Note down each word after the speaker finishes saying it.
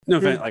No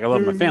offense, like I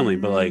love my family,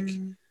 but like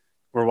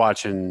we're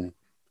watching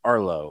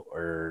Arlo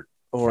or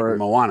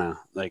Moana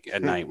like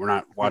at night. We're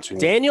not watching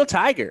Daniel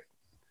Tiger.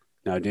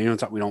 No,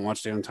 we don't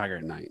watch Daniel Tiger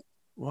at night.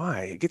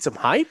 Why? It gets him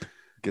hype.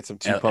 Gets him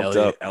too pumped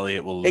up.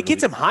 Elliot will. It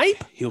gets him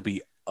hype. He'll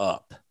be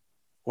up.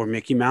 Or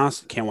Mickey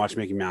Mouse. Can't watch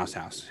Mickey Mouse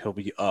House. He'll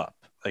be up.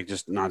 Like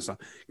just nonstop.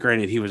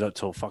 Granted, he was up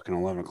till fucking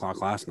 11 o'clock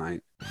last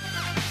night.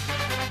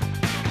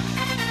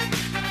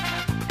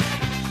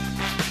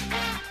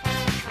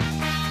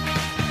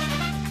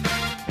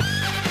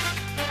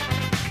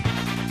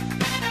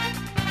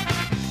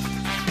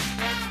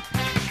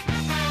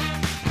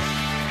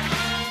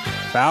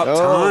 About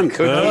time,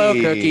 Cookie. Hello,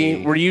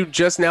 Cookie. Were you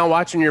just now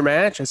watching your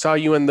match? I saw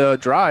you in the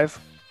drive.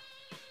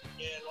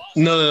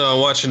 No. I'm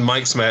watching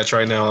Mike's match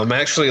right now. I'm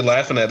actually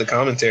laughing at the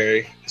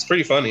commentary. It's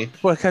pretty funny.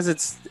 Well, because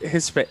it's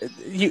his.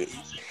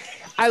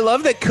 I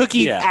love that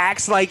Cookie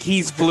acts like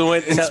he's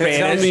fluent in Spanish.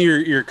 Tell me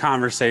you're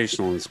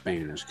conversational in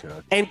Spanish,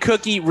 Cook. And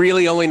Cookie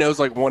really only knows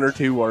like one or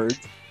two words.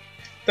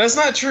 That's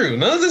not true.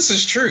 None of this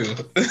is true.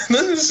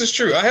 None of this is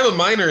true. I have a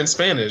minor in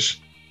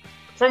Spanish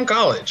from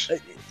college.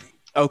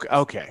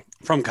 Okay.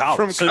 From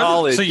college. From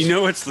college. So you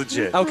know it's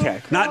legit.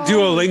 Okay. Not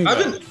Duolingo.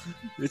 I've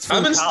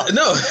been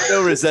no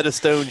Rosetta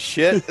Stone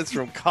shit. It's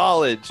from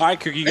college. All right,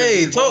 Cookie.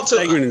 Hey, talk to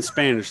segment in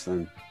Spanish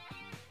then.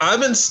 I've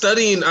been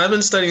studying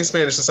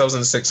Spanish since I was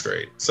in 6th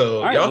grade.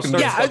 So right, y'all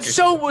can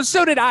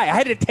so did I. I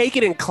had to take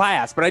it in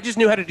class, but I just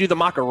knew how to do the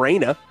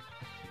Macarena.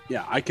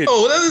 Yeah, I could.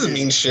 Oh, that doesn't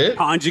mean shit.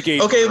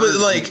 Conjugate. Okay, but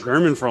like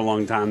German for a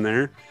long time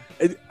there.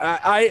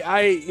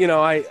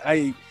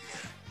 I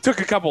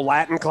took a couple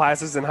Latin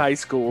classes in high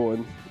school,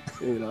 and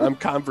I'm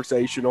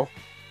conversational.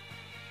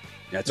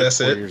 Yeah, I took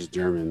 4 years of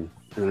German,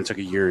 and then I took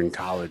a year in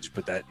college.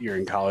 But that year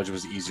in college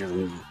was easier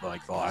than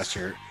like the last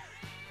year.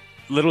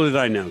 Little did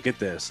I know. Get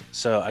this.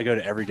 So I go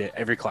to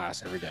every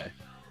class every day,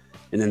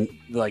 and then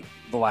like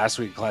the last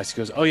week of class, he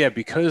goes, "Oh yeah,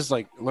 because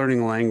like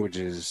learning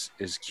languages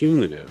is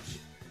cumulative.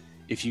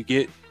 If you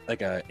get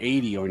like a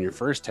 80 on your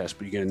first test,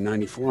 but you get a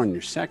 94 on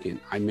your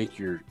second, I make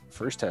your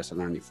first test a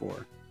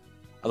 94."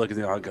 I look at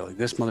the, I go like,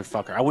 this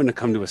motherfucker. I wouldn't have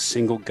come to a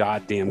single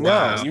goddamn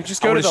class. You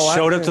just showed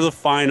up to the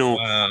final,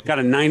 got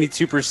a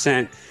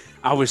 92%.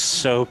 I was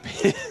so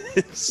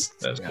pissed.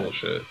 That's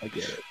bullshit. I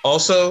get it.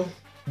 Also,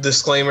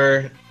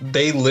 disclaimer: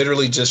 they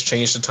literally just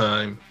changed the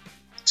time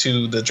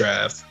to the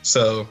draft.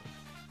 So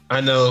I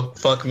know,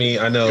 fuck me.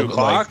 I know. 2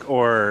 o'clock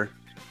or.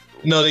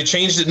 No, they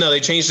changed it. No, they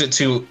changed it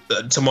to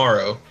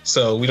tomorrow,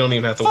 so we don't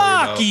even have to worry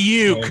about. Fuck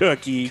you,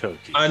 Cookie.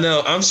 I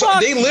know. I'm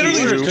sorry. They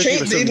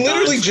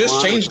literally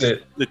just changed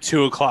it. The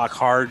 2 o'clock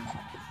hard.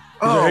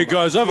 Oh, hey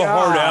guys, I have a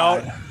hard out.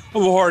 I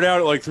have a hard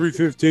out at like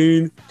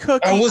 3:15.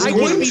 Cookie, I was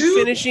going to be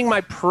finishing my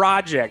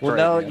project. Well,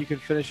 now you can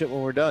finish it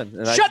when we're done.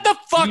 And Shut the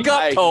fuck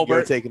up,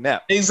 Tolbert. Take a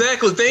nap.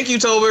 Exactly. Thank you,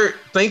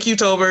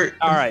 Tolbert.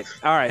 All right.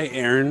 Hey,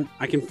 Aaron,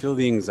 I can feel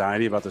the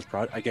anxiety about this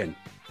project. Again,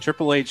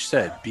 Triple H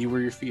said, "Be where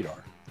your feet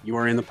are." You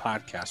are in the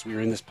podcast. We are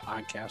in this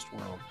podcast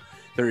world.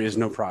 There is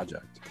no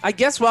project. I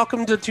guess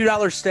welcome to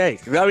 $2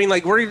 Steak. I mean,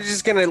 like, we're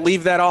just going to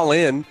leave that all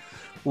in.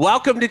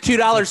 Welcome to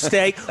 $2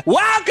 Steak.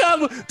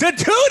 Welcome to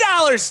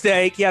 $2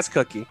 Steak. Yes,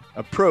 Cookie.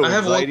 A pro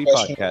anxiety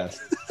podcast.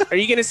 Are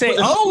you going to say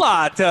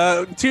hola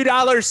to $2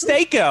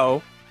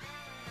 Steako?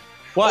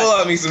 What?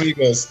 Hola, mis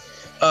amigos.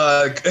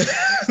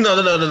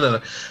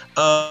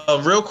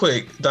 No. Real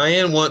quick,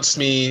 Diane wants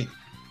me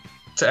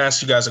to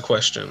ask you guys a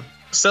question.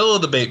 Settle a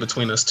debate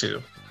between us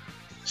two.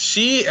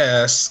 She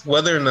asks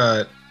whether or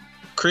not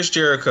Chris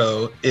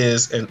Jericho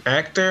is an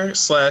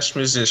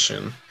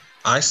actor/musician.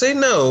 I say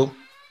no.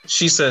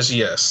 She says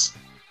yes.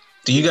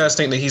 Do you guys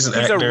think that he's an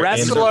actor?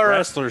 He's a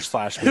wrestler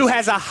who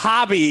has a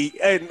hobby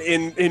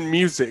in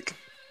music.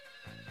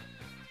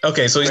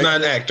 Okay, so he's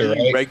not an actor,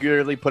 right?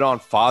 Regularly put on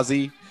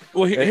Fozzy.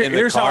 Well,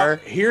 here's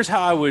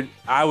how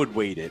I would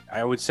weight it.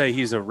 I would say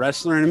he's a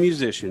wrestler and a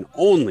musician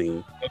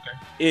only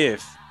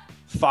if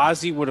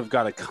Fozzy would have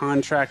got a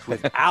contract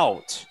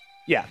without.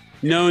 Yeah.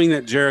 Knowing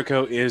that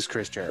Jericho is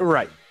Chris Jericho.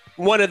 Right.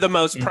 One of the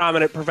most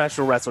prominent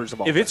professional wrestlers of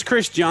all time. If it's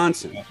Chris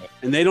Johnson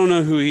and they don't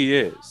know who he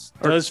is,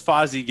 does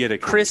Fozzy get a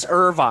Chris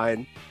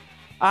Irvine?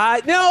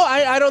 No,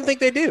 I don't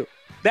think they do.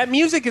 That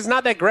music is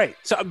not that great.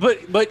 So,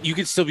 but you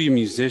could still be a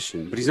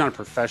musician, but he's not a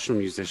professional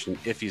musician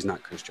if he's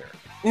not Chris Jericho.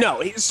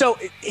 No, so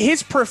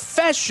his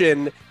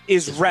profession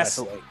is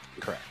wrestling.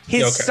 Correct.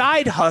 His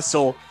side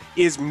hustle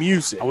is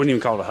music. I wouldn't even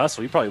call it a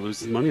hustle. He probably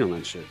loses money on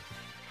that shit.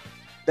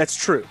 That's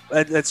true.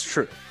 That's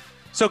true.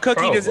 So,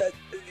 Cookie,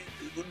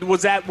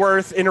 was that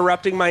worth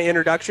interrupting my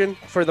introduction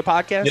for the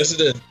podcast? Yes, it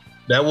is.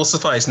 That will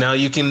suffice. Now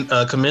you can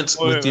commence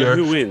with your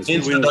who wins?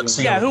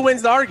 introduction. Yeah, who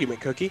wins the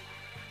argument, Cookie?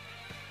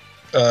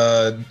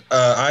 I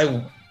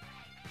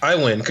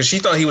win because she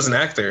thought he was an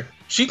actor.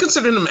 She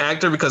considered him an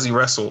actor because he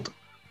wrestled.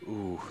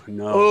 Ooh,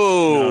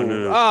 no.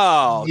 No.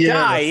 Oh,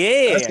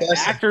 yeah.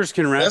 Actors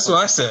can wrestle.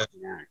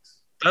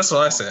 That's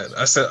what I said.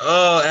 I said,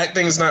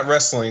 acting is not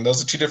wrestling.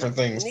 Those are two different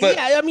things. But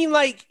yeah, I mean,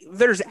 like,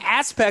 there's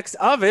aspects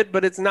of it,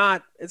 but it's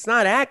not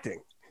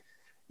acting.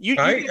 You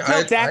can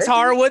tell Dax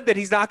Harwood that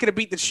he's not going to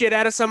beat the shit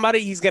out of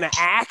somebody. He's going to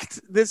act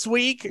this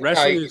week.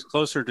 Wrestling is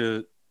closer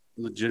to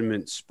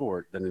legitimate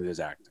sport than it is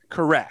acting.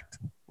 Correct.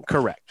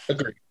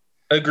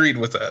 Agreed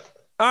with that.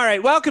 All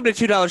right, welcome to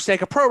 $2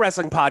 Steak, a pro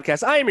wrestling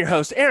podcast. I am your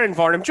host, Aaron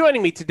Varnum.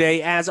 Joining me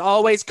today, as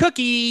always,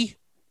 Cookie.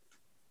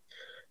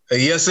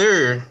 Yes,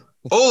 sir.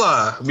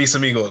 Hola, mis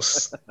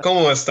amigos.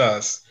 ¿Cómo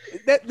estás?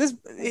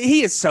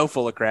 He is so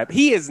full of crap.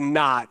 He is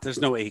not.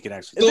 There's no way he could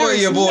actually. Boy,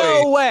 There's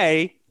no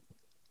way.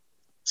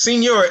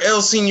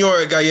 El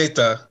Señor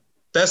Galleta.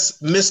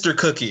 That's Mr.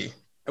 Cookie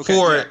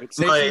for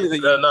my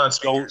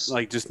non-speakers.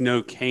 Don't just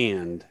no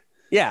canned.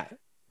 Yeah,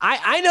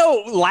 I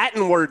know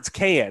Latin words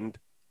canned.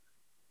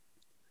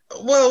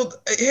 Well,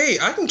 hey,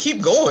 I can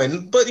keep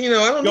going, but I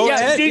don't know.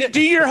 Yeah,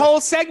 do your whole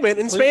segment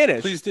in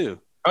Spanish. Please do.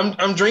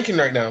 I'm drinking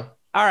right now.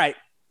 All right,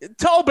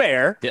 Tall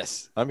Bear.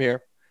 Yes, I'm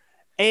here.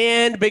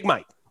 And Big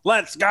Mike.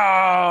 Let's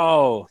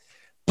go.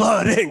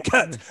 Blood and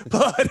guts.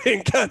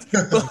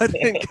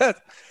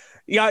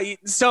 Yeah,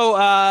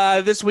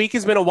 so this week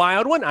has been a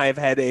wild one. I've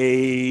had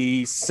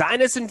a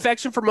sinus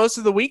infection for most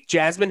of the week.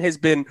 Jasmine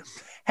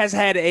has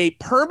had a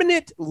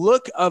permanent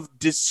look of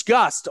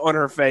disgust on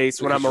her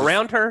face when I'm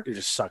around her. You're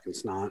just sucking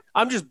snot.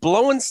 I'm just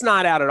blowing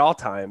snot out at all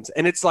times,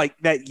 and it's like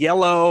that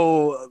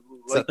yellow,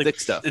 It's thick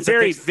stuff. It's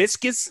very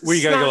viscous. Where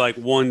you gotta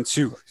go 1,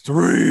 2,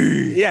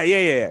 3.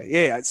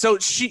 Yeah. So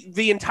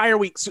the entire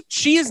week,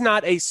 she is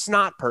not a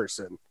snot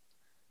person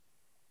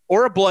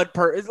or a blood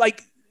person.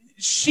 Like,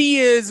 she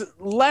is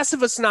less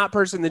of a snot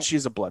person than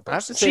she's a blood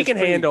person. She can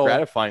handle.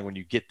 Gratifying when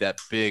you get that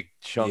big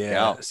chunk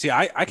out. See,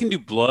 I can do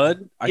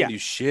blood. I can do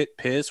shit,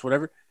 piss,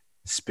 whatever.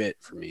 Spit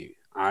for me.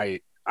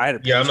 I had a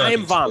patient, I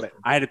am vomit.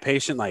 I had a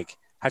patient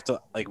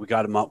we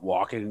got him up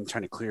walking and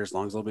trying to clear his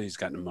lungs a little bit. He's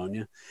got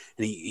pneumonia,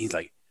 and he's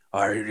like,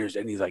 all right,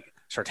 and he's like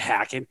starts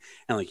hacking,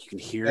 and you can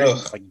hear it.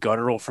 It's like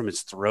guttural from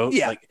his throat.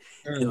 Yeah.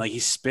 And he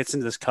spits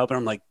into this cup, and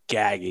I'm like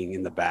gagging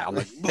in the back. I'm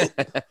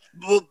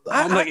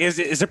like, is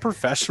it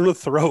professional to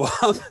throw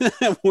up?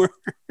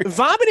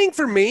 Vomiting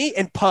for me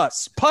and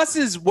pus. Pus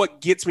is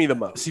what gets me the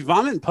most. See,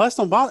 vomit and pus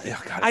don't bother.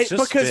 Oh, God, it's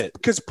just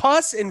because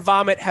pus and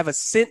vomit have a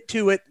scent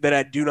to it that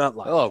I do not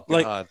like. Oh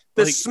God,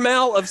 the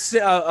smell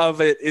of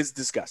it is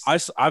disgusting.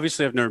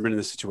 Obviously I've never been in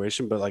this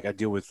situation, but I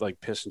deal with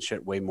piss and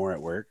shit way more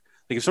at work.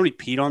 If somebody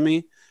peed on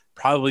me,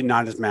 probably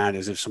not as mad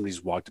as if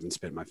somebody's walked up and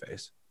spit in my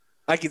face.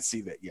 I can see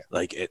that. Yeah.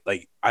 I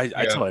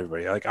tell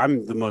everybody,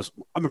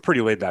 I'm a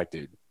pretty laid back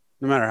dude,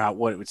 no matter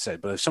what it would say.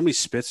 But if somebody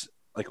spits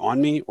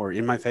on me or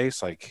in my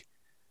face,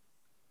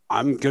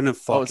 I'm gonna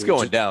fucking. It's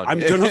going down.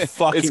 I'm gonna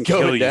fucking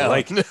kill you. Down.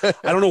 I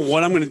don't know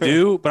what I'm gonna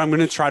do, but I'm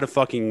gonna try to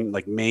fucking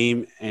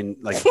maim and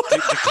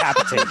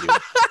decapitate you.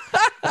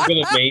 I'm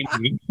gonna maim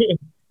you.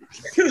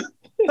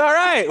 All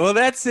right. Well,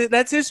 that's it.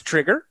 That's his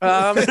trigger.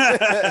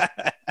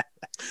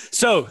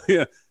 So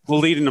yeah, we'll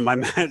lead into my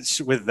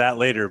match with that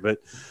later, but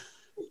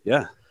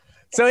yeah.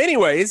 So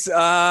anyways,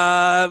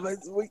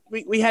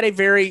 we had a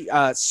very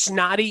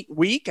snotty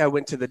week. I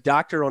went to the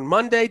doctor on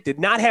Monday, did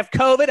not have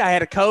COVID. I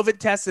had a COVID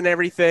test and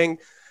everything.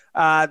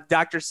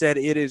 Doctor said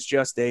it is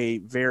just a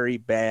very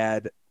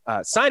bad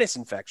sinus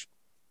infection.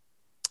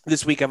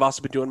 This week, I've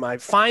also been doing my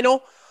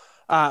final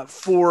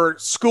for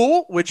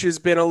school, which has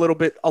been a little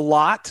bit a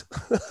lot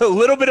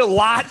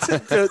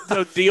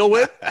to deal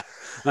with.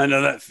 I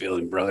know that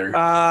feeling, brother.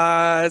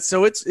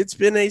 So it's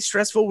been a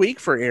stressful week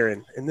for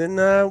Aaron. And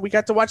then we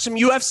got to watch some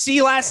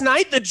UFC last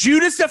night. The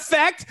Judas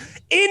Effect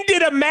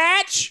ended a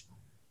match.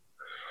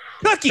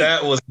 Cookie.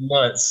 That was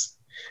nuts.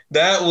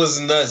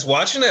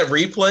 Watching that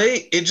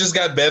replay, it just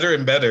got better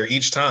and better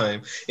each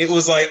time. It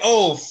was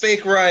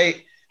fake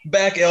right,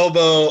 back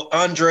elbow,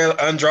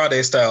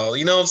 Andrade style.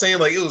 You know what I'm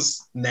saying? It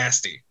was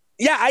nasty.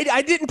 Yeah,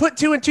 I didn't put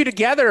 2 and 2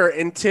 together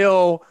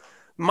until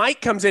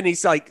Mike comes in.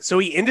 He's like, so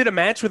he ended a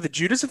match with the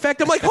Judas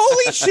Effect? I'm like,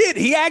 holy shit,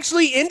 he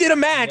actually ended a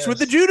match with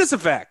the Judas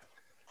Effect.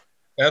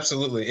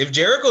 Absolutely. If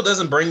Jericho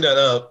doesn't bring that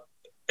up,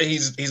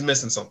 he's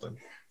missing something.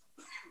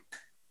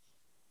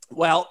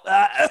 Well,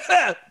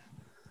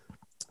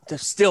 they're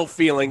still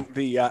feeling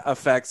the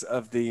effects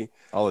of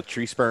all the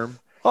tree sperm.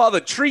 Oh, the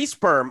tree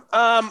sperm.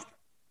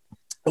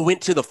 I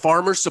went to the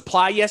Farmer's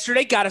Supply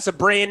yesterday, got us a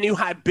brand new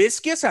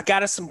hibiscus. I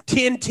got us some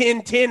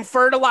 10-10-10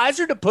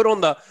 fertilizer to put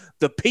on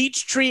the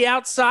peach tree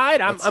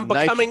outside. I'm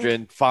becoming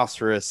nitrogen,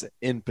 phosphorus,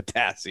 and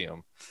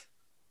potassium.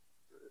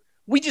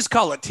 We just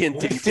call it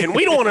 10-10-10.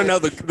 We don't want to know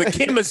the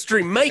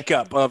chemistry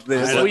makeup of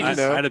this. I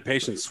had a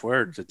patient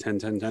swear to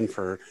 10-10-10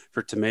 for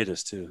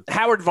tomatoes too.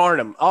 Howard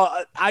Varnum.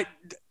 I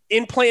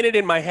implanted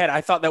in my head.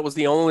 I thought that was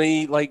the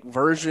only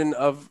version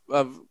of.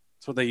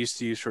 That's what they used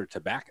to use for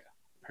tobacco,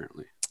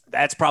 apparently.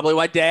 That's probably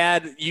why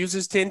Dad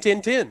uses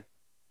 10-10-10.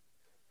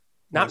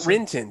 Not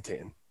Rin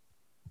 10-10,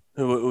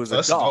 who was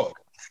a dog.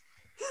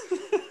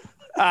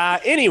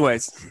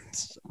 Anyways,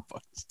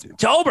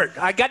 Tolbert,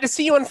 I got to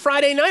see you on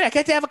Friday night. I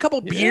got to have a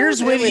couple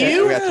beers with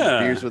you. We got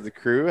some beers with the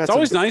crew. It's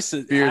always nice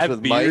to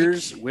have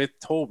beers with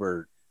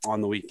Tolbert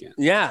on the weekend.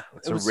 Yeah.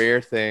 It's a rare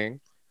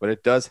thing, but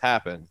it does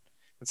happen.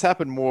 It's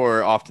happened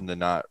more often than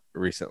not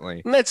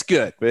recently. That's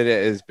good. But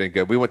it has been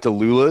good. We went to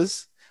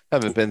Lula's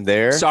Haven't been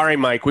there. Sorry,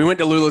 Mike. We went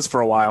to Lula's for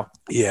a while.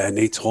 Yeah,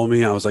 Nate told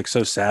me. I was like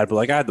so sad, but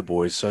like I had the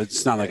boys, so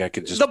it's not like I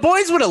could just. The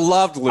boys would have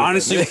loved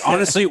Lula's.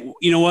 Honestly,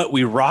 you know what?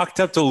 We rocked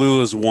up to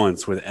Lula's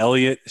once with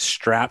Elliot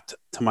strapped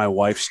to my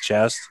wife's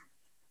chest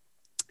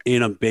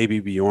in a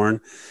baby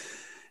Bjorn,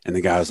 and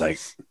the guy was like,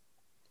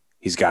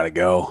 "He's got to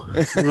go."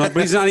 I'm like,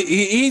 but he's not.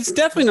 He's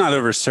definitely not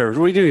overserved.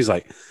 What are you doing? He's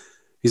like,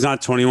 "He's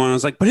not 21." I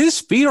was like, "But his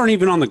feet aren't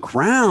even on the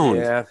ground."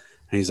 Yeah.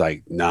 And he's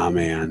like, "Nah,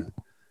 man."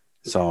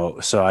 So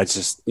I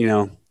just,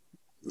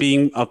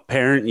 being a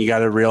parent, you got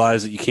to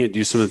realize that you can't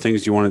do some of the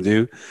things you want to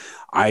do.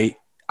 I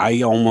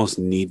almost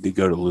need to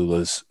go to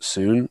Lula's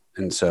soon,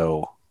 and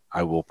so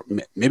I will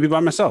maybe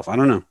by myself. I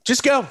don't know.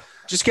 Just go.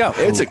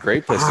 It's a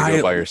great place to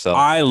go by yourself.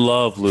 I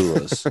love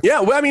Lula's. Yeah,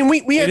 well, I mean,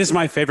 we had it is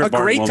my favorite. a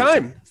bar great in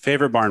Wilmington. time.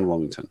 Favorite bar in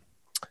Wilmington.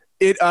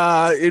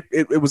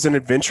 It was an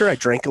adventure. I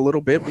drank a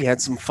little bit. We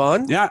had some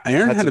fun. Yeah,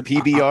 Aaron Had had some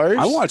PBRs.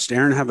 I watched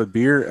Aaron have a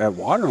beer at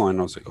Waterline.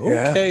 I was like,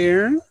 okay,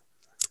 Aaron.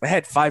 I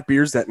had 5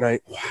 beers that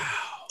night. Wow.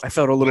 I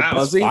felt a little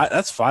buzzy.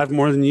 That's 5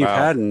 more than you've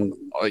had in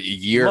A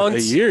year.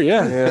 Months. a year.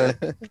 Yeah. Yeah.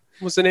 It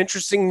was an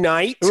interesting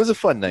night. It was a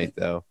fun night,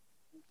 though.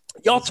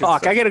 Y'all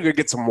talk. I got to go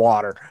get some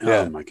water.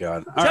 Oh my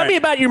God. All Tell right. me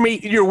about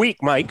your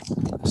week, Mike.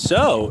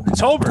 So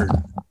Tolbert,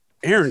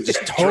 Aaron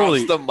just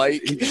totally Drops the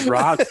mic. he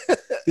dropped.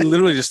 He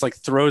literally just like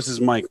throws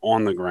his mic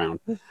on the ground.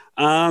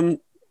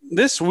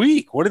 This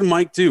week, what did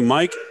Mike do?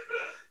 Mike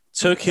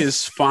took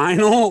his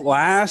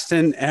last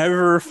and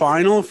ever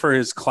final for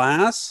his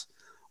class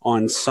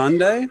on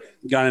Sunday.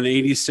 Got an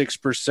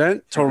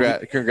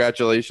 86%.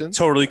 Congratulations.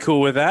 Totally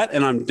cool with that.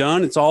 And I'm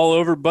done. It's all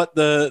over. But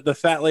the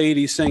fat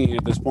lady singing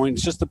at this point.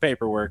 It's just the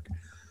paperwork.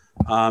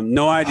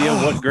 No idea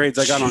what grades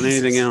I got on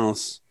anything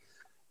else.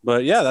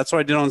 But yeah, that's what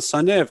I did on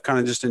Sunday. I've kind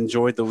of just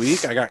enjoyed the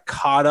week. I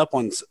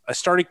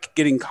started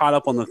getting caught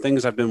up on the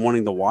things I've been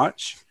wanting to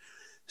watch.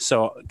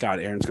 So, God,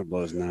 Aaron's going to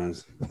blow his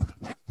nose.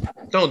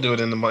 Don't do it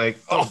in the mic.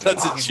 Oh,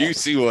 that's a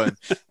juicy one.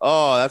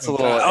 Oh, that's a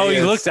little. Oh,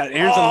 he looked at it.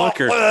 Aaron's a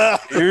looker.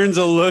 Aaron's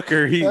a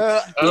looker. He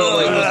blew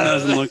his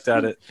nose and looked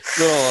at it.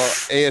 Little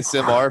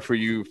ASMR for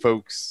you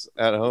folks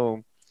at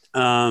home.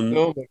 Oh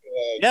my God.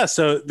 Yeah,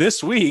 so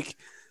this week,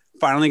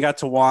 finally got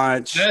to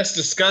watch. That's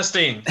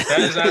disgusting. That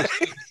is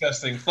absolutely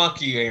disgusting.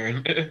 Fuck you,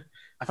 Aaron.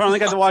 I finally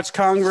got to watch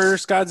Kong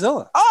vs.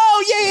 Godzilla.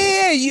 Oh,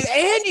 yeah.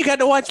 You got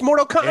to watch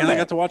Mortal Kombat. And I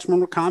got to watch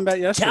Mortal Kombat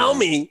yesterday. Tell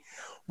me,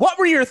 what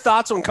were your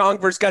thoughts on Kong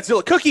vs.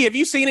 Godzilla? Cookie, have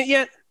you seen it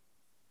yet?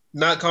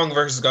 Not Kong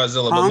versus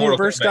Godzilla, but Kong Mortal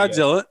vs. Kombat.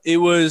 Godzilla. It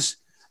was,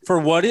 for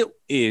what it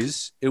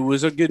is, it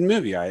was a good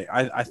movie.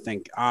 I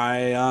think.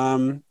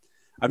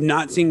 I've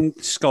not seen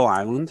Skull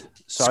Island.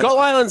 So Skull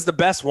Island's the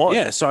best one.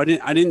 Yeah, so I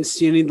didn't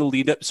see any of the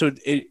lead up. So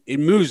it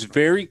moves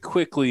very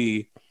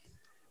quickly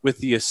with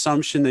the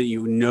assumption that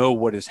you know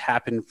what has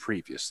happened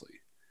previously.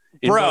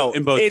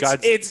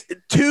 It's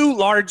two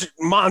large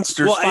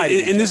monsters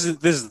fighting. And this is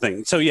the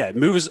thing. So yeah, it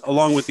moves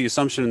along with the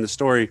assumption in the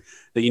story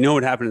that you know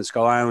what happened in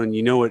Skull Island.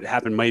 You know what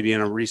happened maybe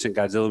in a recent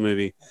Godzilla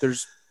movie.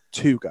 There's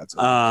 2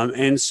 Godzilla.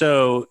 And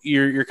so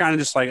you're kind of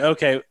just like,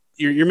 okay,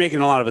 you're making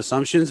a lot of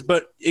assumptions,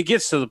 but it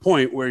gets to the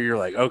point where you're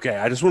like, okay,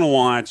 I just want to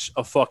watch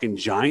a fucking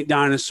giant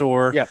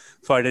dinosaur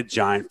fight a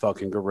giant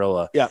fucking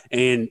gorilla. Yeah.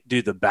 And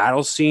dude, the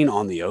battle scene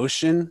on the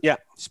ocean. Yeah.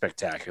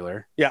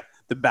 Spectacular. Yeah.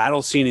 The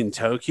battle scene in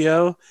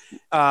Tokyo.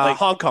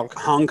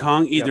 Hong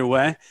Kong, either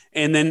way.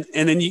 And then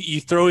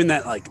you throw in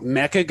that like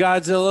Mecha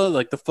Godzilla,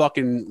 like the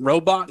fucking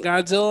robot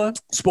Godzilla.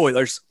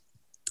 Spoilers.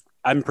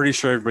 I'm pretty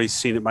sure everybody's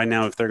seen it by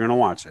now if they're going to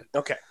watch it.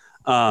 Okay.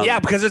 Yeah,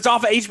 because it's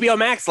off of HBO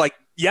Max. Like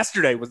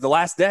yesterday was the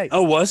last day.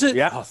 Oh, was it?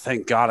 Yeah. Oh,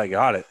 thank God I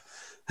got it.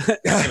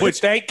 Which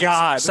thank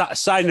God.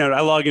 Side note,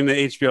 I log into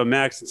HBO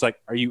Max. It's like,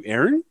 are you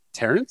Aaron,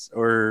 Terrence,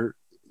 or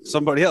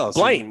somebody else?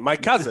 Blaine, my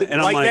cousin. And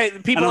I'm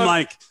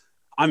like,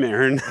 I'm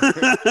Aaron.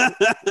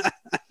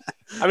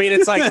 I mean,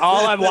 it's like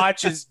all I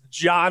watch is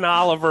John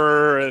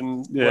Oliver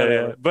and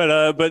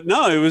whatever. But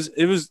no, it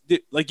was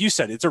like you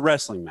said, it's a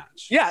wrestling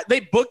match. Yeah,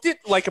 they booked it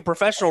like a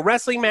professional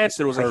wrestling match.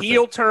 There was a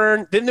heel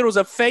turn, then there was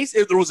a face.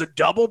 There was a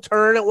double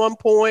turn at one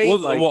point.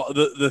 Well,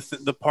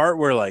 the part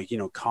where like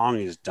Kong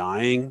is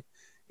dying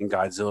and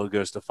Godzilla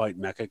goes to fight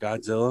Mecha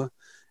Godzilla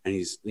and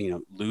he's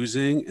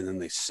losing, and then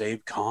they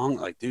save Kong.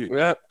 Like, dude,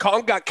 yeah,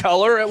 Kong got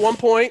color at one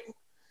point.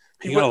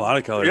 He got a lot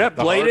of color. Yeah,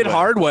 bladed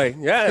hard way.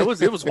 Yeah, it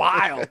was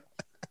wild.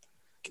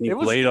 Can you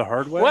blade a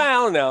hard way?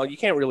 Well, no, you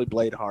can't really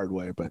blade a hard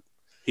way, but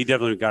he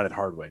definitely got it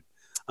hard way.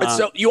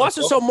 So you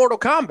also saw Mortal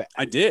Kombat.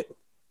 I did.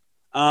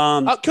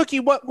 Cookie,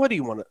 what do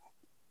you want to?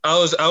 I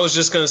was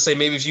just gonna say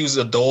maybe if you use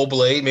a dull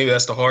blade, maybe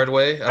that's the hard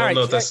way. I don't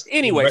know if that's.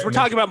 Anyways, we're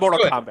talking about Mortal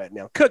Kombat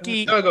now.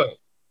 Cookie, go ahead.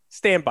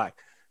 Stand by.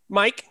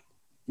 Mike,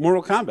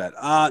 Mortal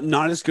Kombat.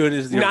 Not as good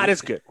as the. Not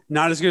as good.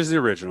 Not as good as the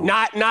original.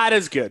 Not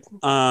as good.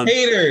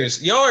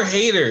 Haters, y'all are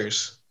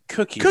haters.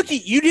 Cookie,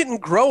 you didn't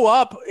grow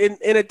up in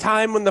a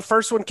time when the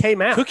first one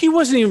came out. Cookie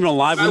wasn't even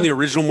alive when the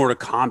original Mortal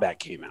Kombat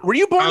came out. Were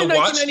you born in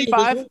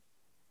 1995?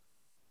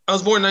 I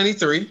was born in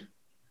 93.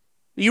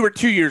 You were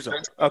 2 years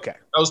old. Okay.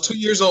 I was 2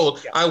 years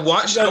old. Yeah. I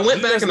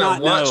went back and I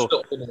watched.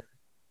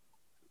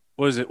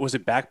 Was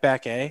it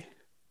Back A?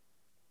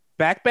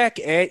 back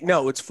A.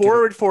 No, it's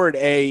forward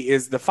A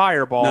is the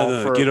fireball.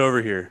 No, get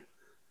over here.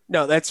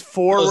 No, that's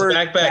forward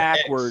back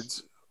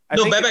backwards.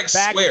 No, think back it's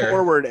back square.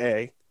 Forward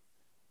A.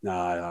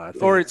 No,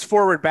 Or it's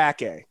forward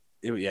back A.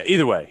 Yeah,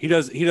 either way, he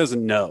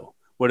doesn't know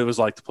what it was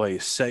like to play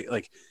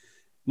like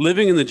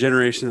living in the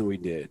generation that we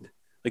did,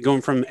 like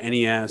going from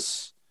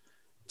NES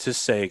to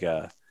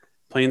Sega,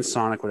 playing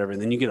Sonic, whatever,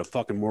 and then you get a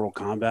fucking Mortal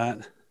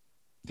Kombat.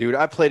 Dude,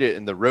 I played it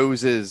in the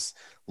Roses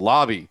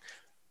lobby.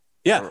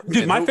 Yeah,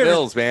 dude, my favorite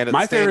Hills, man.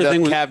 My favorite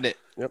thing was cabinet.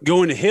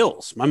 going to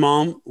Hills. My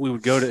mom, we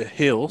would go to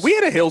Hills. We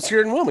had a Hills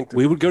here in Wilmington.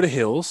 We would go to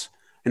Hills,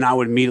 and I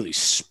would immediately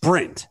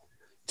sprint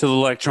to the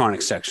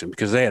electronics section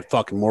because they had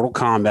fucking Mortal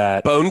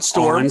Kombat, Bone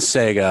Storm on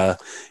Sega,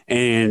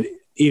 and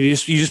you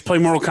just play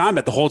Mortal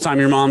Kombat the whole time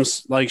your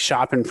mom's like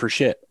shopping for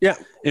shit. Yeah,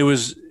 it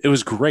was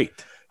great.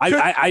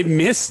 I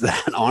miss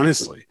that,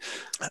 honestly.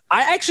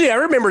 I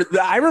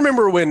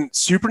remember when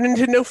Super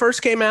Nintendo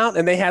first came out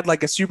and they had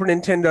like a Super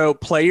Nintendo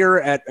player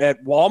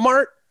at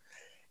Walmart,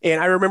 and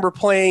I remember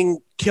playing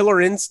Killer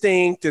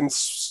Instinct and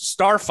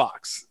Star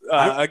Fox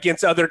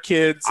against other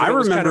kids. I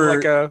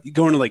remember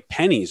going to like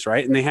Penny's,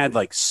 right? And they had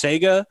like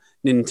Sega,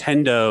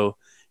 Nintendo,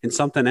 and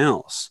something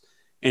else.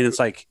 And it's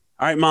like,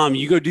 all right, Mom,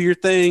 you go do your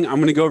thing. I'm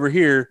going to go over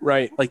here.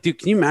 Right. Like, dude,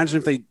 can you imagine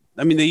if they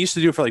used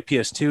to do it for like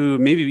PS2,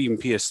 maybe even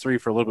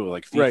PS3 for a little bit with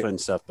like FIFA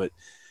and stuff. But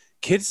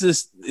kids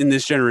in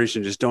this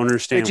generation just don't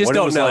understand what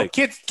it was like.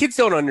 Kids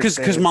don't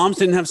understand. Because moms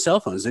didn't have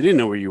cell phones. They didn't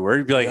know where you were.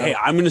 You'd be like, hey,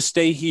 I'm going to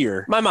stay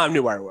here. My mom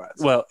knew where I was.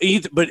 Well,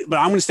 but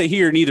I'm going to stay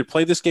here and either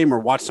play this game or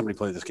watch somebody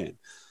play this game.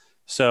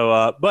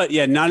 So, but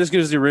yeah, not as good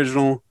as the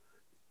original.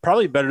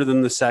 Probably better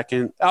than the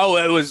second. Oh,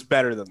 it was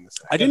better than the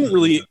second. I didn't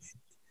really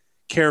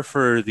care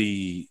for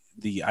the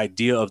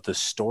idea of the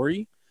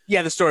story.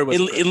 Yeah, the story was.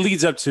 It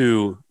leads up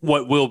to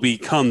what will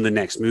become the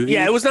next movie.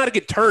 Yeah, it was not a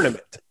good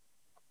tournament.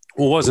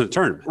 Well, it wasn't a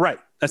tournament. Right.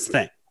 That's the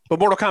thing. But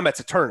Mortal Kombat's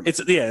a tournament.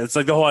 It's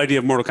like the whole idea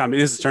of Mortal Kombat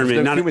is a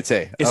tournament.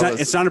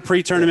 It's not a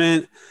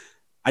pre-tournament. Yeah.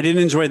 I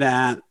didn't enjoy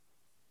that.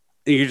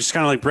 You're just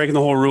kind of like breaking the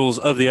whole rules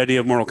of the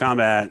idea of Mortal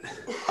Kombat.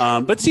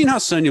 But seeing how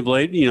Sonya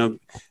Blade,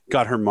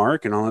 got her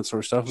mark and all that sort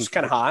of stuff was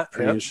kind of hot.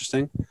 Pretty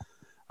interesting.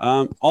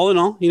 All in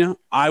all,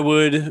 I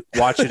would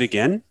watch it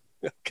again.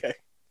 Okay.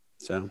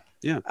 So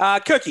yeah.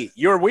 Cookie,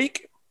 your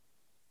week?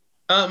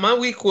 My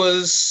week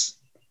was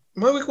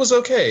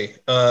okay.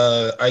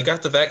 I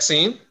got the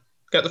vaccine.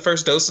 Got the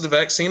first dose of the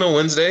vaccine on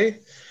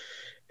Wednesday,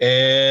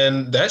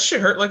 and that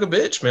shit hurt like a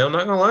bitch, man. I'm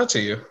not gonna lie to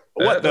you.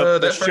 What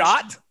the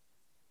shot?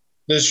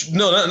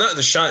 Not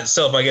the shot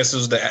itself. I guess it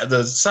was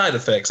the side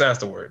effects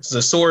afterwards.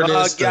 The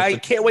soreness. I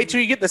can't wait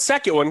till you get the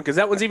second one because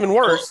that one's even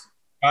worse.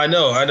 I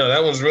know.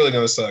 That one's really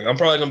gonna suck. I'm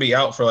probably gonna be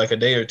out for like a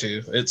day or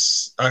two.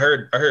 I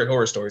heard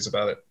horror stories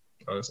about it,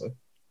 honestly.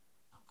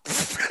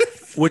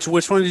 Which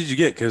one did you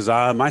get? Because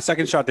my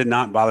second shot did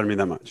not bother me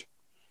that much.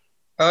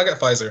 I got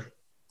Pfizer.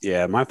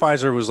 Yeah, my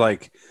Pfizer was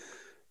like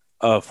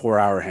a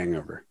 4-hour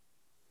hangover,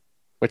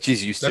 which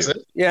he's used to. That's it?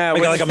 Yeah,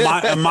 like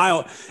a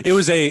mild. It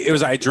was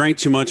I drank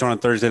too much on a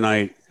Thursday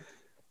night.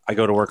 I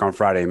go to work on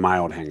Friday,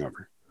 mild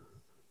hangover.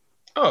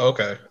 Oh,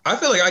 okay. I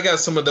feel like I got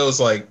some of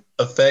those like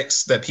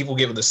effects that people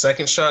get with the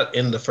second shot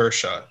in the first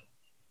shot.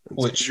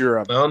 Which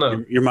I don't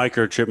know. Your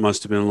microchip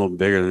must have been a little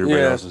bigger than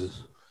everybody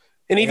else's.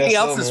 Anything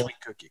else this week,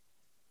 Cookie?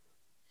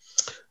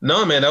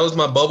 No, man, that was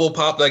my bubble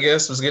pop. I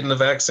guess was getting the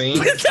vaccine.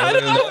 That's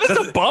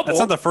a bubble. That's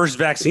not the first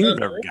vaccine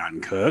you've ever gotten,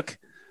 Cook.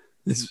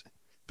 His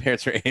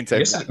parents are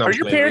anti-vaxxers. Are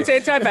your parents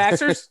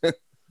anti-vaxxers?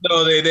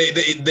 No,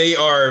 they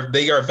are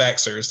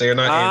vaxxers. They are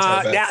not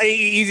anti-vaxxers. Now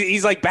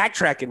he's like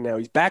backtracking now.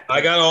 He's back. I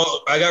got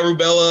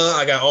rubella.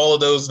 I got all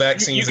of those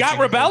vaccines. You got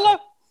rubella?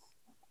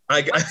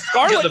 I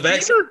got the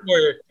vaccine.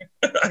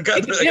 I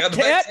got the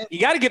vaccine. You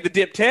got to get the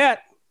dip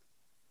tat.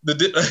 I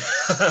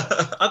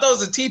thought it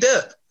was a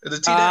T-dep. The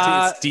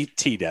T-dep.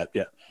 T-dep,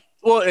 yeah.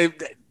 Well,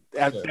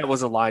 that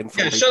was a line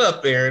for me. Shut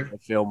up, Aaron.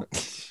 Film.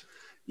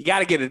 You got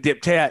to get a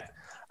dip tat.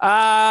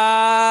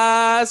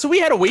 So we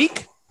had a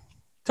week.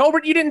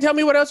 Tolbert, you didn't tell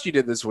me what else you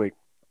did this week.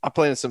 I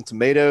planted some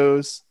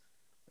tomatoes,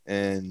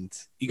 and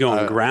you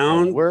going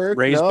ground,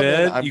 raised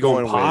bed. Man, you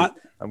going pot?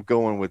 I'm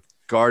going with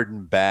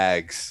garden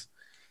bags.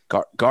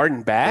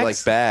 Garden bags? They're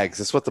like bags.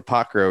 That's what the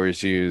pot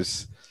growers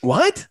use.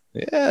 What?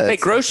 Yeah. They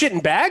grow shit in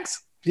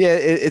bags? Yeah,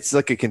 it's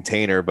like a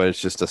container, but it's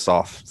just a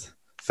soft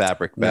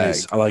fabric bag.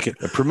 Nice. I like it.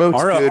 It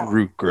promotes good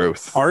root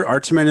growth.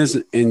 Our tomatoes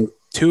in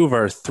 2 of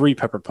our 3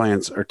 pepper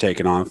plants are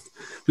taken off.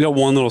 We got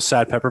one little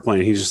sad pepper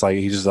plant. He just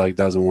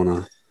doesn't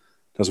want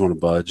to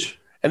budge.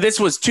 And this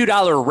was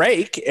 $2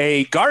 Rake,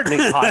 a gardening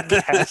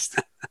podcast.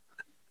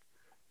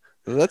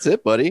 Well, that's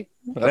it, buddy.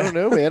 I don't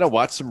know, man. I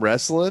watched some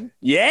wrestling.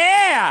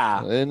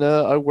 Yeah. And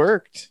I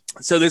worked.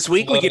 So this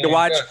week we get to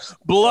watch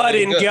Blood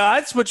and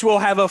Guts, which we'll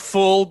have a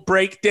full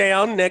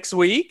breakdown next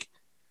week.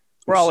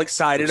 We're all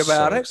excited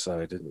about it.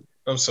 Excited.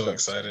 I'm so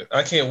excited.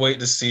 I can't wait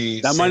to see.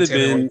 That might have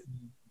been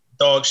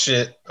dog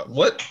shit.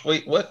 What?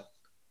 Wait, what?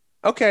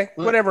 Okay,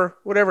 whatever,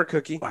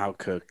 Cookie. Wow,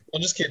 Cook.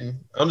 I'm just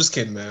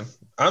kidding, man.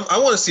 I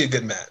want to see a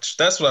good match.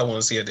 That's what I want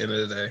to see at the end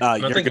of the day.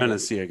 You're going to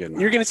see a good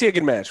match. You're going to see a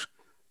good match.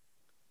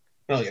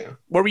 Oh, yeah.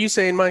 What were you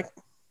saying, Mike?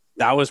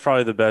 That was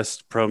probably the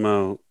best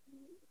promo,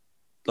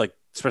 like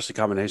especially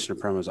combination of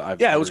promos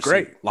I've it was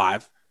great seen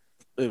live.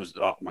 It was,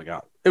 oh my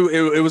God.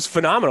 It was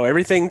phenomenal.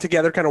 Everything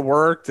together kind of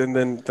worked, and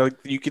then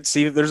you could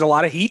see that there's a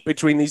lot of heat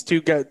between these two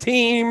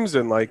teams,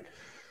 and like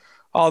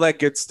all that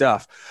good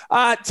stuff.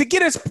 To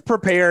get us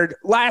prepared,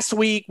 last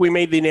week we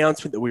made the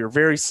announcement that we were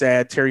very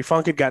sad. Terry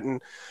Funk had gotten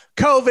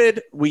COVID.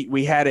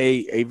 We had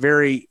a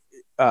very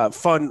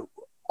fun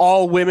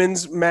all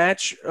women's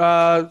match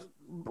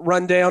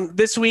rundown.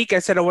 This week I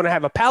said I want to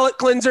have a palate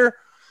cleanser.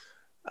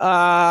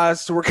 So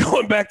we're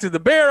going back to the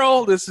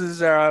barrel. This is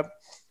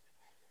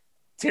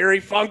Terry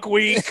Funk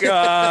Week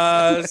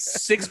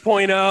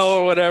 6.0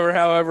 or whatever,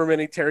 however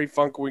many Terry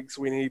Funk weeks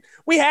we need.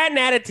 We hadn't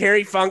had a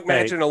Terry Funk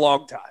match in a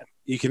long time.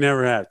 You can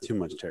never have too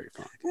much Terry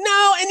Funk.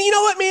 No, and you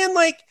know what, man?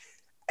 Like,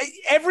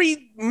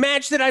 every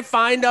match that I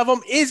find of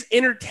him is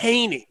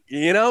entertaining.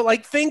 You know,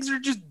 like things are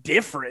just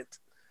different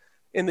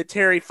in the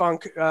Terry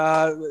Funk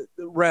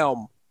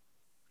realm.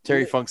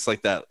 Terry Funk's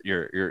like that.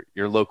 Your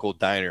local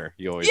diner.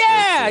 You always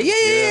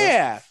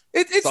yeah.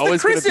 It's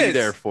always going to be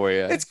there for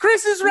you. It's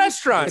Chris's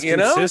restaurant. It's you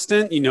know,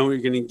 consistent. You know what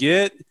you're going to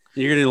get.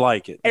 You're going to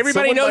like it.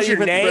 Everybody knows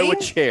your name. Throw a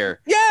chair.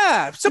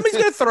 Yeah, somebody's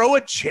going to throw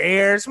a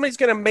chair. Somebody's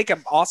going to make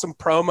an awesome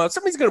promo.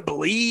 Somebody's going to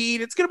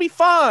bleed. It's going to be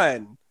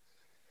fun.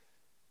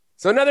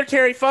 So another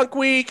Terry Funk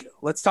week.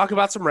 Let's talk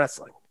about some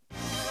wrestling.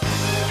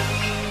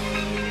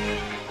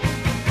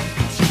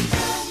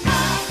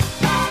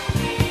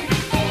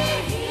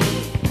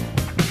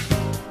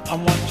 I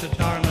want you,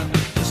 darling,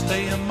 to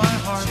stay in my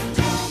heart.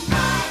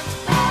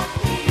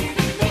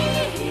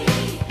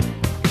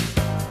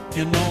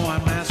 You know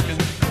I'm asking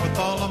with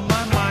all of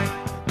my might.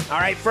 All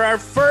right, for our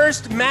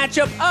first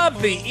matchup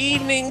of the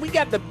evening, we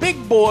got the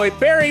big boy,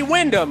 Barry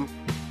Windham,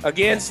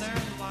 against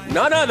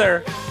none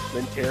other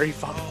than Terry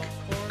Funk.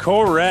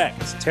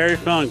 Correct. Terry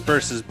Funk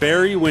versus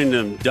Barry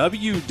Windham,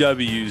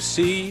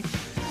 WWC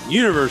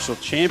Universal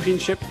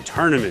Championship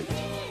Tournament.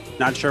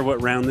 Not sure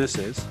what round this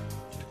is,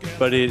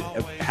 but it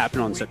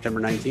happened on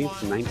September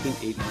 19th,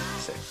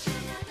 1986.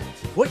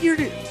 What year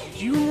do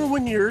you remember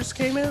when yours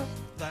came out?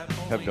 I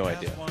have no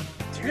idea.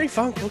 Terry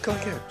Funk looked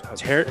like a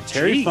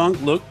Terry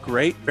Funk looked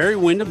great. Barry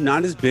Windham,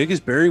 not as big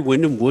as Barry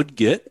Windham would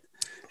get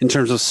in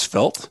terms of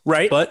svelte,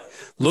 right? But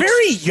looks,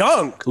 very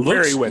young.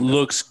 Barry Windham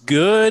looks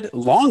good.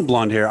 Long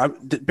blonde hair.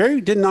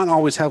 Barry did not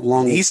always have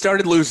long. He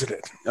started losing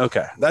it.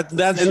 Okay, and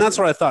that's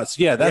what I thought.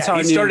 So yeah, that's how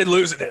I knew. He started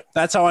losing it.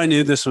 That's how I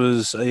knew this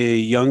was a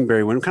young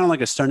Barry Windham, kind of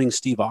like a stunning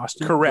Steve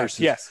Austin. Correct.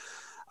 Yes.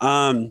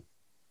 And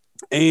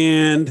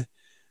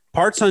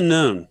parts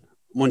unknown.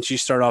 Once you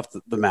start off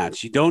the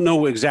match, you don't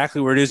know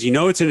exactly where it is. You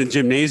know it's in a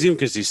gymnasium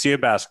because you see a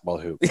basketball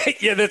hoop.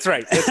 Yeah, that's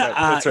right.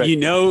 That's right. You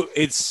know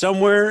it's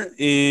somewhere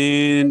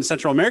in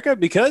Central America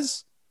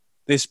because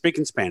they speak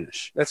in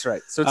Spanish. That's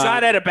right. So it's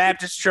not at a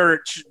Baptist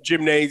church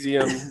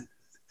gymnasium.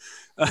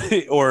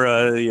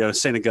 or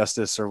St.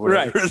 Augustus or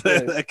whatever,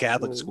 right. a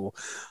Catholic school.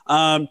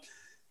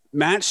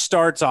 Match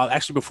starts off.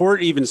 Actually, before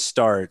it even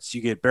starts,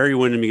 you get Barry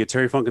Windham, you get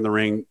Terry Funk in the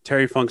ring.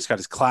 Terry Funk's got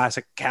his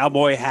classic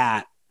cowboy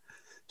hat.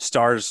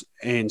 Stars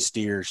and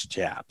steers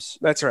chaps.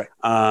 That's right.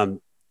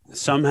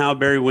 Somehow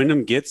Barry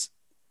Windham gets.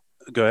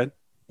 Go ahead.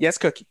 Yes,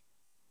 Cookie.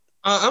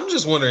 I'm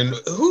just wondering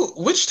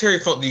which Terry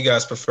Funk do you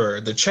guys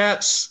prefer? The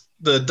chaps,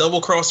 the double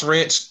cross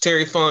ranch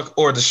Terry Funk,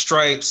 or the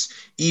stripes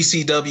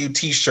ECW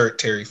T-shirt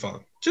Terry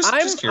Funk? Just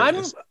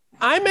curious.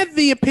 I'm at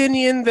the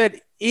opinion that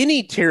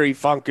any Terry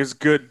Funk is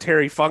good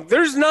Terry Funk.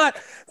 There's not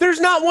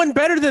one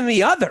better than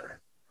the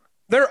other.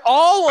 They're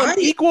all on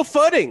equal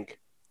footing.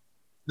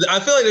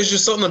 I feel like there's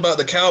just something about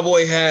the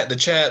cowboy hat, the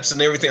chaps,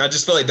 and everything. I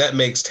just feel like that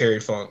makes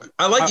Terry Funk.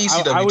 I like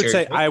ECW. I would Terry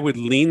say Funk. I would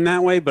lean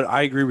that way, but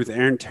I agree with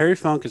Aaron. Terry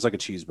Funk is like a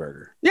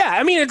cheeseburger. Yeah,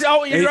 I mean,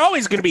 you're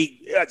always going to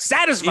be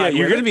satisfied. Yeah,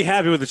 you're going to be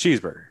happy with the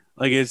cheeseburger.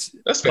 Like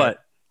that's fair.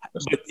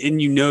 But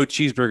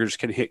cheeseburgers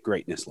can hit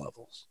greatness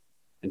levels,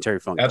 and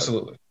Terry Funk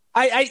absolutely.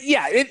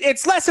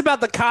 It's less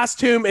about the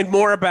costume and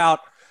more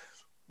about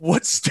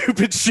what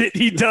stupid shit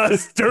he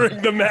does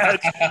during the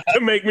match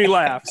to make me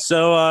laugh.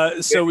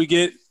 So we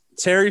get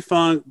Terry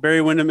Funk,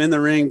 Barry Windham in the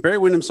ring. Barry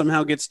Windham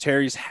somehow gets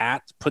Terry's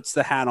hat, puts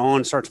the hat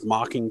on, starts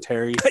mocking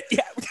Terry.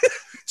 Yeah.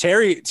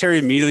 Terry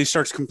immediately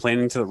starts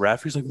complaining to the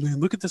ref. He's like,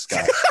 man, look at this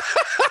guy.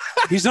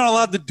 He's not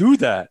allowed to do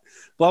that.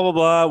 Blah,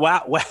 blah,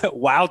 blah.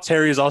 Wow.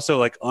 Terry is also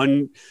like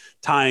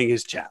untying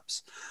his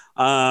chaps.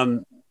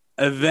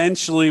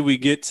 Eventually we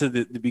get to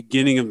the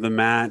beginning of the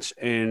match.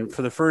 And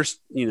for the first,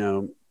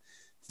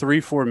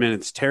 3-4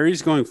 minutes,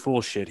 Terry's going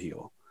full shit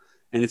heel.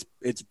 And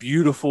it's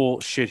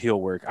beautiful shit heel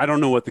work. I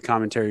don't know what the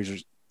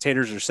commentators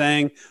are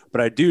saying, but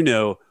I do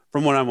know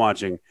from what I'm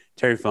watching,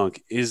 Terry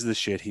Funk is the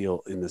shit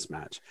heel in this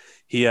match.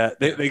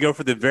 They go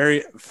for the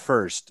very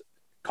first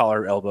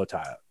collar elbow tie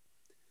up,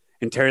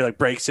 and Terry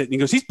breaks it and he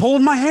goes, "He's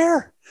pulling my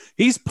hair.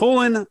 He's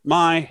pulling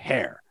my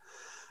hair."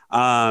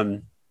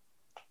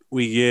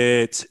 We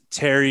get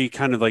Terry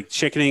kind of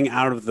chickening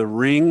out of the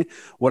ring.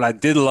 What I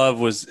did love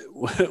was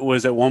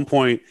at one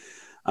point,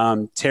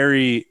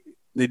 Terry.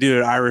 They do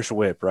an Irish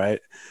whip, right?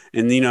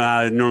 And you know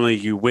how normally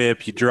you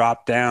whip, you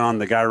drop down,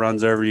 the guy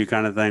runs over you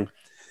kind of thing.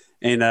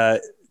 And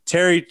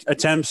Terry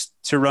attempts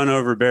to run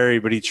over Barry,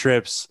 but he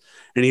trips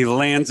and he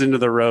lands into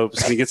the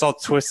ropes and he gets all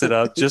twisted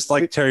up, just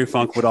like Terry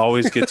Funk would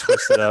always get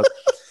twisted up.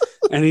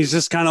 And he's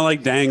just kind of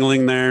like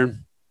dangling there,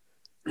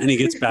 and he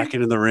gets back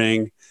into the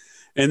ring.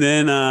 And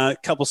then a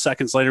couple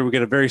seconds later, we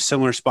get a very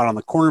similar spot on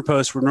the corner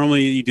post where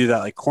normally you do that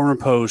like corner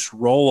post,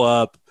 roll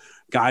up,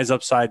 guys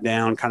upside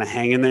down, kind of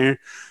hanging there.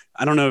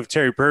 I don't know if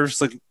Terry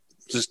purposely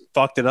just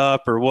fucked it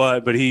up or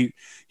what, but he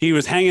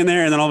was hanging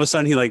there, and then all of a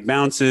sudden he like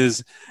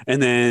bounces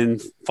and then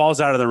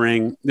falls out of the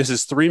ring. This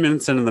is 3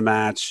 minutes into the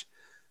match.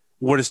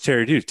 What does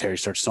Terry do? Terry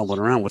starts stumbling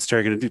around. What's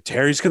Terry going to do?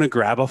 Terry's going to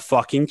grab a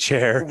fucking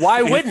chair.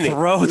 Why wouldn't he?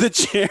 Throw the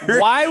chair.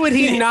 Why would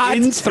he not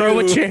throw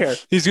a chair?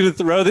 He's going to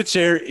throw the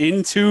chair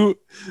into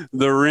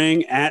the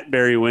ring at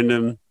Barry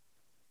Windham.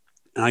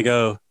 And I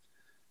go,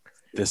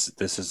 this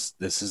is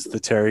the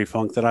Terry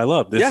Funk that I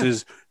love.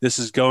 This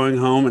is going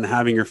home and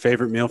having your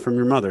favorite meal from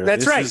your mother.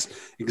 That's right. This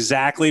is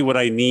exactly what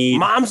I need.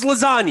 Mom's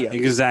lasagna.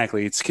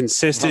 Exactly. It's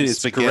consistent. Mom's it's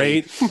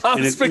spaghetti. great.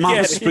 Mom's spaghetti.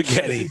 Mom's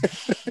spaghetti.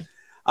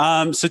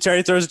 So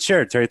Terry throws a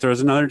chair. Terry throws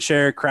another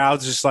chair.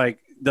 Crowd's just like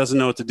doesn't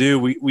know what to do.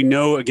 We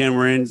know, again,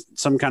 we're in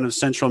some kind of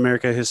Central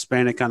America,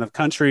 Hispanic kind of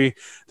country.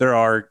 There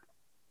are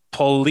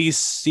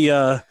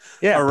policia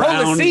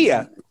around.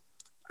 Policia.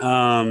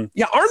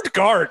 Armed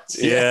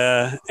guards.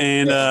 Yeah.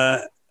 And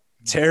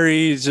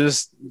Terry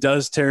just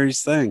does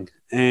Terry's thing.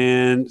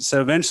 And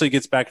so eventually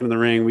gets back into the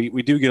ring.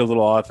 We do get a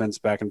little offense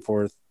back and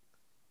forth.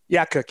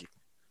 Yeah, Cookie.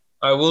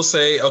 I will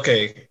say,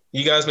 okay,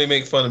 you guys may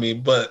make fun of me,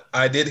 but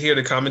I did hear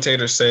the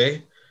commentator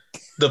say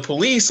the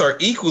police are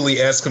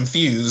equally as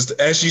confused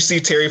as you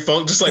see Terry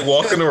Funk just like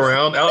walking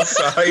around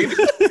outside.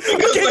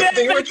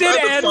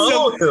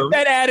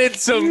 That added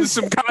some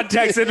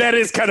context, and that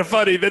is kind of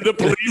funny that the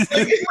police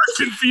were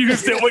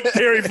confused at what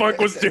Terry Funk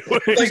was doing.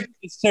 Like,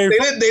 they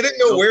didn't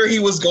know where he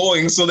was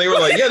going, so they were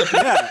like,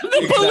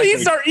 the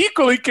police are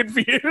equally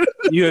confused.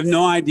 You have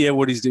no idea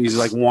what he's doing. He's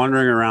like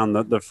wandering around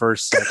the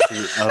first section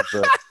of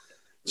the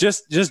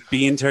just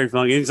being Terry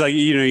Funk. And he's like,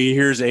 he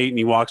hears 8 and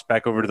he walks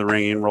back over to the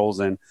ring and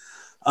rolls in.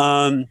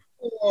 oh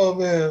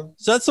man.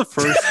 So that's the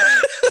first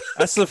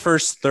that's the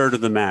first third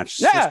of the match.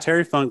 Yeah. Just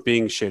Terry Funk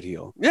being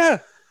shitheel. Yeah.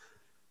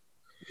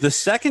 The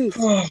second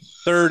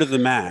third of the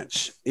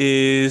match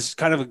is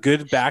kind of a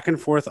good back and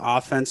forth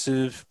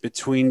offensive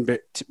between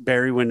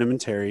Barry Windham and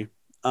Terry.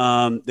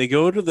 They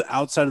go to the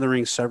outside of the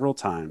ring several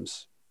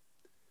times.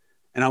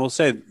 And I will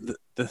say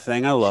the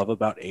thing I love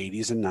about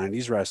 80s and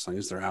 90s wrestling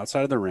is they're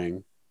outside of the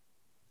ring.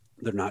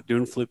 They're not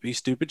doing flippy,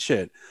 stupid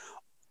shit.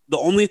 The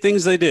only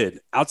things they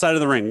did outside of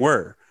the ring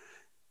were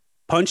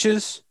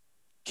punches,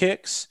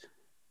 kicks,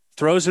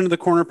 throws into the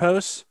corner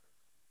post,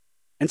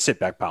 and sit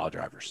back pile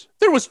drivers.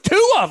 There was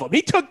 2 of them.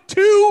 He took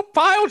 2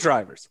 pile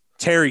drivers.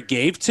 Terry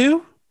gave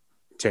 2.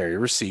 Terry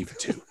received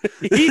 2.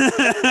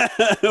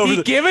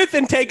 He giveth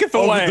and taketh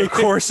away. Over the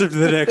course of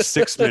the next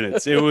 6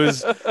 minutes, it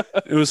was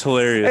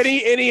hilarious.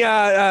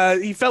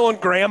 And he fell on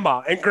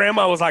Grandma, and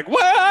Grandma was like,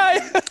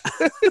 "What?"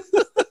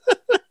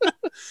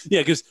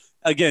 Yeah, because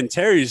again,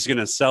 Terry's going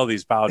to sell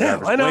these pile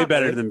drivers way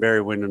better than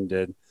Barry Windham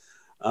did.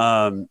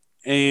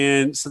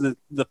 And so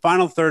the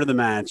final third of the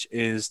match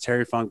is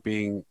Terry Funk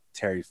being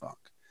Terry Funk.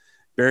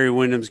 Barry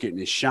Windham's getting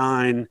his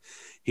shine.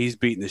 He's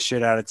beating the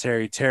shit out of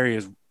Terry. Terry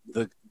is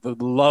the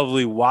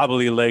lovely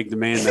wobbly legged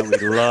man that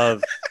we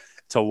love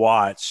to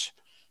watch.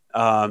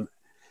 And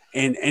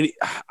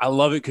I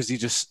love it because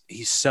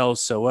he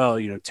sells so well.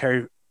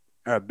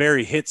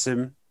 Barry hits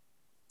him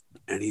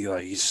and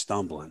he's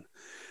stumbling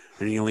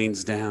and he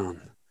leans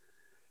down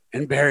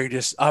and Barry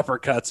just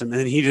uppercuts him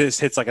and he just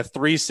hits like a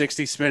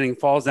 360 spinning,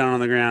 falls down on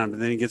the ground,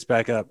 and then he gets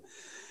back up.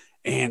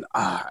 And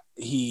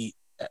he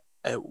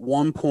at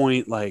one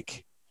point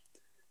like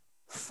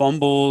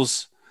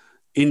fumbles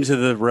into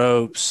the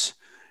ropes,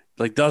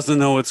 like doesn't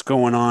know what's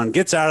going on,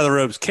 gets out of the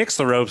ropes, kicks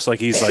the ropes like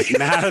he's like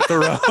mad at the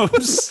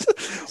ropes.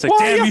 It's like,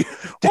 why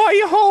are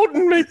you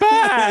holding me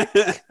back?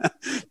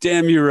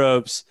 Damn you,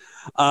 ropes.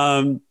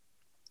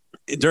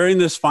 During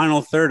this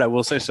final third, I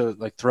will say, so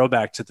like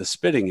throwback to the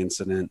spitting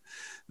incident,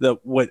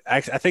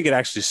 I think it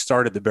actually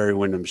started the Barry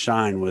Windham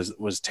shine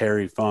was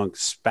Terry Funk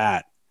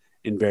spat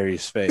in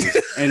Barry's face.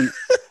 and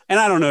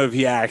I don't know if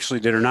he actually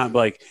did or not, but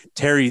like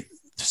Terry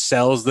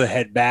sells the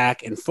head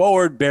back and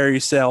forward, Barry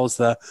sells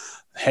the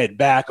head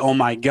back. Oh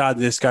my God,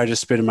 this guy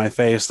just spit in my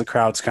face. The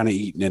crowd's kind of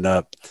eating it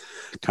up,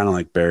 kind of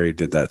like Barry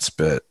did that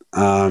spit.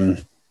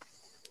 And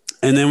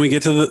then we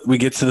get to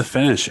the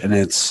finish, and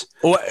it's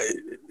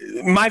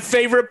my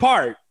favorite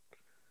part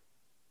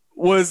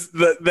was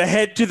the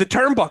head to the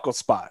turnbuckle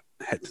spot.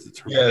 Head to the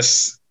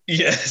turnbuckle.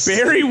 Yes.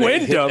 Barry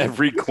Windham.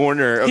 Every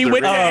corner. He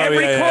went to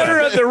every corner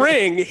of the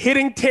ring,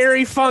 hitting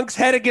Terry Funk's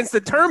head against the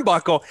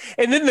turnbuckle.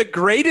 And then the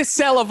greatest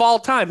sell of all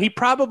time, he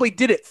probably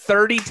did it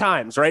 30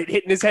 times, right?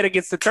 Hitting his head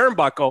against the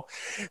turnbuckle.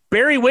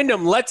 Barry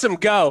Windham lets him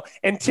go,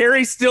 and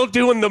Terry's still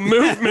doing the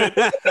movement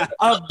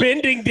of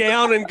bending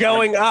down and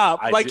going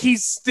up.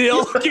 He's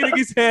still getting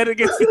his head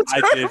against the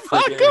turnbuckle. I did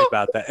forget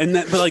about that. And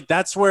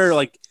that's where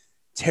like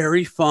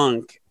Terry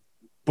Funk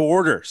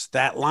borders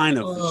that line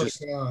of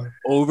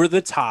over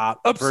the top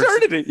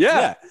absurdity.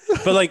 Yeah.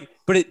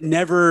 But but it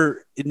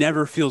never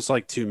feels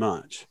like too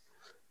much.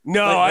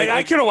 No,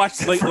 I could have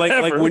watched it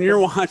like when you're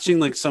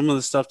watching like some of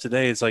the stuff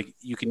today, it's like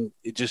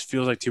it just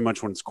feels like too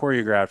much when it's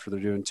choreographed, or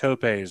they're doing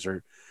topes,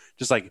 or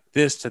just like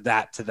this to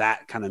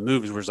that kind of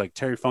moves, where it's like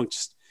Terry Funk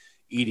just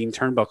eating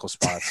turnbuckle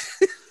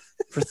spots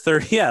for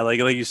 30. Yeah, like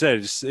you said,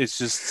 it's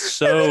just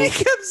so. And then he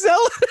kept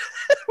selling.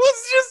 It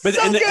was just but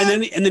so and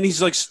good. then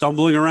he's like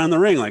stumbling around the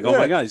ring, like oh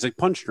my god, he's like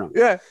punch drunk.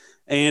 Yeah.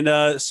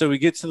 And so we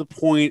get to the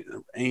point,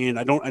 and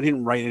I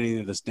didn't write any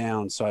of this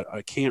down, so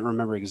I can't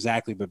remember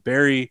exactly. But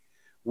Barry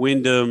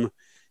Windham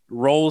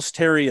rolls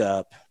Terry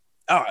up.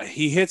 Oh,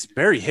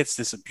 Barry hits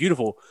this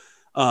beautiful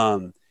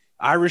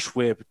Irish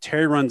whip.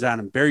 Terry runs out,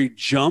 and Barry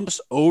jumps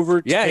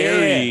over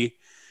Terry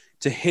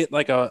to hit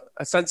like a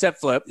sunset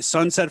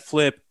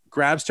flip.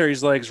 Grabs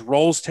Terry's legs,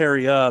 rolls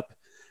Terry up.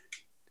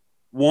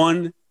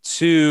 1,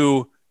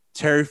 2,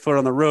 Terry foot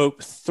on the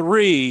rope.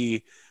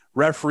 3.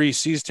 Referee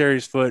sees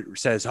Terry's foot,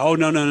 says, oh,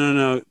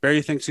 no.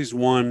 Barry thinks he's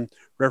won.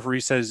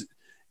 Referee says,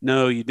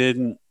 no, you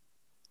didn't.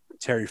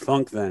 Terry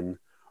Funk then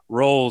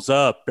rolls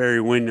up.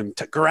 Barry Windham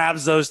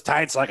grabs those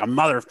tights like a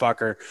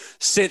motherfucker,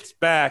 sits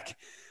back.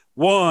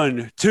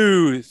 1,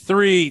 2,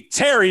 3.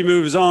 Terry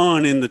moves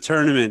on in the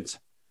tournament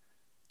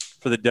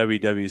for the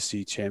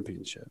WWC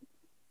Championship.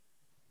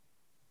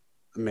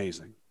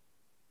 Amazing.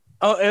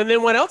 Oh, and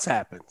then what else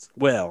happens?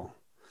 Well,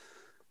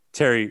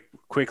 Terry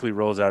quickly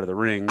rolls out of the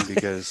ring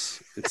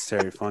because it's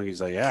Terry Funk.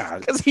 He's like, yeah.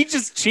 Because he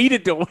just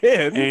cheated to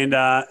win. And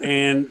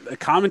a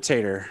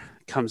commentator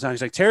comes out.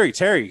 He's like, Terry,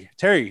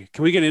 can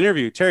we get an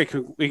interview? Terry,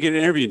 can we get an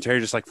interview? And Terry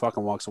just like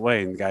fucking walks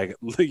away. And the guy,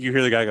 you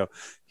hear the guy go,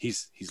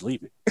 he's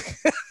leaving.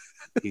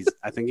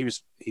 I think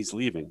he's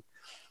leaving.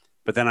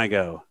 But then I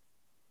go,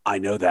 I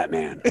know that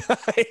man.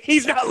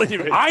 He's not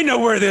leaving. I know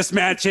where this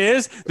match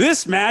is.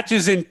 This match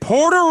is in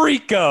Puerto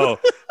Rico.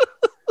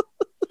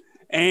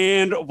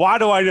 And why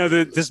do I know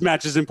that this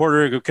match is in Puerto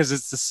Rico? Because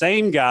it's the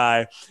same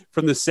guy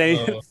from the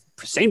same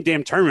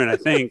damn tournament. I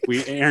think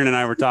Aaron and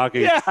I were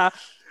talking. Yeah,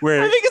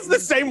 where I think it's the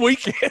same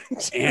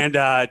weekend. And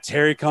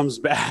Terry comes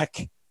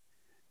back,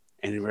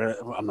 and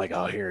I'm like,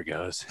 oh, here it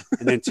goes.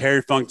 And then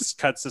Terry Funk just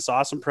cuts this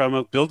awesome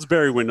promo, builds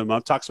Barry Windham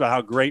up, talks about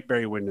how great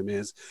Barry Windham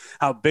is,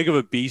 how big of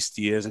a beast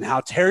he is, and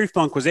how Terry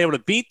Funk was able to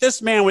beat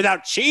this man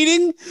without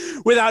cheating,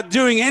 without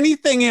doing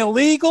anything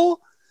illegal.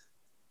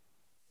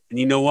 And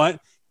you know what?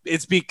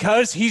 It's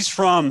because he's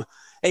from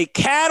a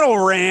cattle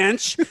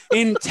ranch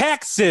in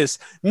Texas,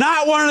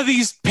 not one of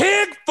these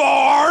pig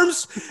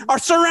farms are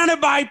surrounded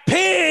by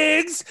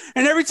pigs.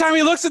 And every time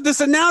he looks at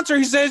this announcer,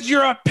 he says,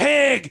 you're a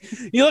pig.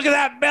 You look at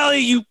that belly,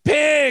 you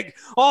pig.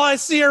 All I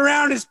see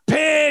around is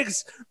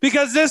pigs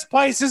because this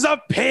place is a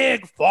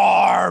pig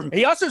farm.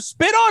 He also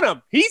spit on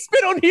him. He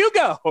spit on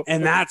Hugo.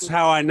 And that's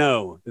how I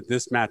know that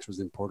this match was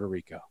in Puerto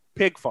Rico.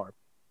 Pig farm.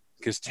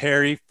 Because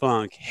Terry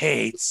Funk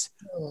hates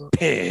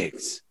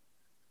pigs.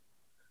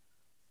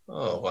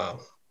 Oh, wow.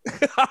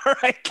 All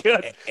right,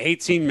 good.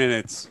 18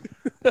 minutes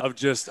of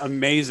just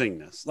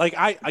amazingness. Like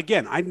I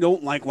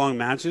don't like long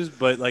matches,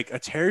 but like a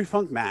Terry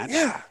Funk match,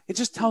 it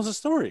just tells a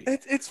story.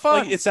 It's fun.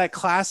 Like, it's that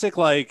classic,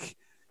 like,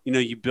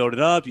 you build it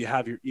up, you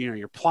have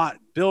your plot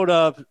build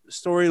up,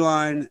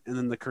 storyline, and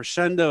then the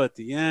crescendo at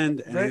the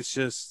end, and it's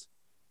just.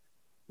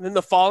 And then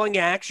the falling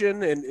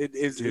action, and it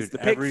is the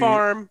pig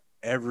farm.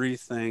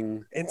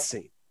 Everything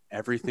insane.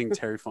 Everything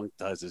Terry Funk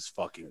does is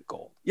fucking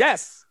gold.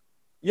 Yes.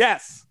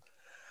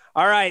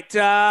 All right,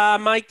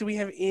 Mike, do we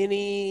have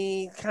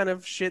any kind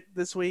of shit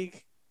this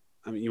week?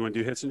 I mean, you want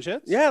to do hits and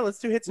shits? Yeah, let's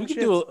do hits and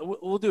shits.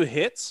 We'll do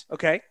hits.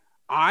 Okay.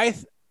 I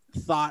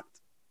thought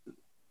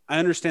I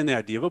understand the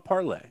idea of a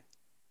parlay,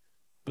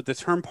 but the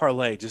term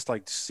parlay just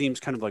like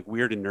seems kind of like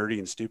weird and nerdy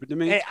and stupid to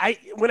me. Hey,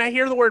 when I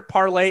hear the word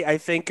parlay, I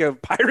think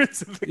of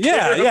Pirates of the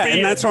Caribbean. Yeah,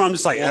 and that's where I'm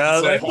just like,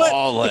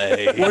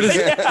 parlay. What is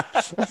it?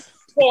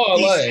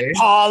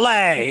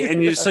 Parlay.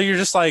 And you're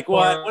just like,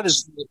 what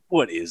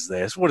is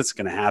this? What is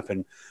going to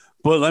happen?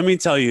 But let me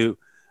tell you,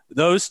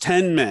 those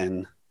 10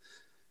 men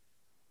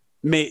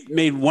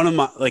made one of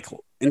my, like,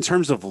 in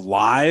terms of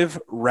live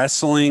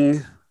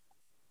wrestling,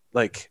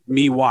 like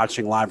me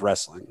watching live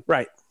wrestling,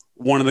 right?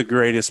 One of the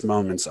greatest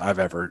moments I've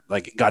ever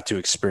got to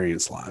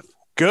experience live.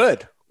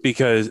 Good.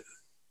 Because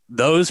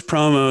those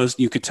promos,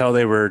 you could tell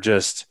they were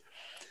just,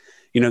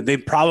 they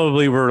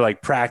probably were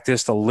like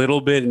practiced a little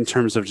bit in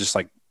terms of just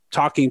like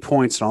talking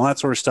points and all that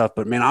sort of stuff.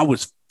 But man, I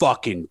was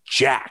fucking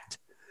jacked.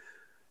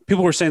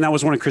 People were saying that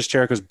was one of Chris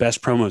Jericho's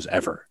best promos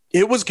ever.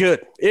 It was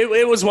good.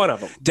 It was one of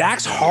them.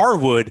 Dax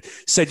Harwood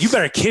said, you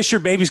better kiss your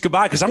babies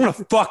goodbye because I'm going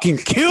to fucking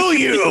kill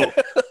you.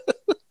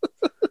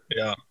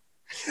 Yeah.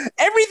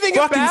 Everything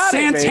fucking about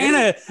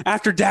Santana, it,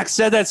 after Dax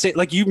said that,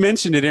 like you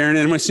mentioned it, Aaron,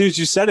 and as soon as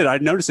you said it, I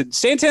noticed it.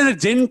 Santana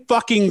didn't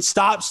fucking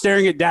stop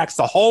staring at Dax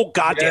the whole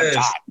goddamn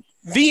time.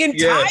 The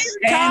entire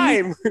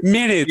time.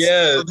 Minutes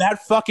of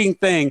that fucking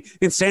thing.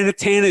 And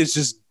Santana is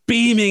just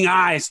beaming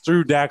eyes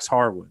through Dax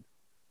Harwood.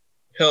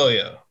 Hell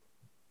yeah.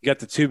 You got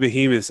the two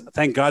behemoths.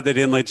 Thank God they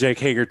didn't let Jake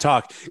Hager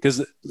talk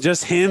because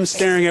just him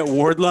staring at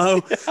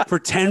Wardlow for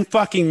 10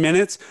 fucking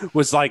minutes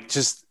was like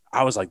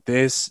I was like,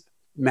 this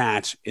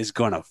match is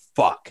going to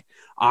fuck.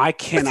 I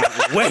cannot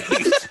wait.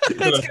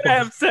 It's gonna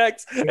have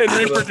sex and I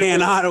reproduce.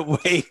 cannot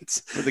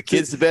wait. For the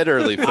kids to bed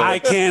early. Folks. I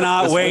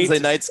cannot This wait Wednesday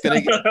night's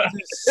gonna get. to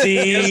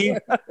see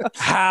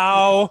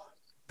how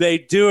they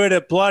do it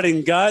at Blood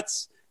and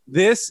Guts.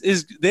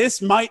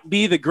 This might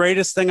be the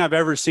greatest thing I've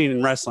ever seen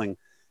in wrestling,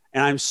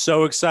 and I'm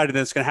so excited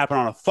that it's going to happen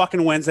on a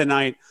fucking Wednesday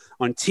night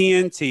on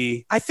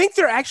TNT. I think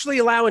they're actually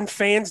allowing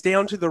fans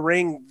down to the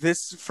ring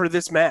for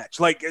this match.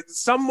 Like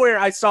somewhere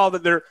I saw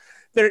that they're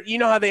you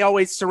know how they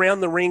always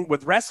surround the ring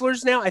with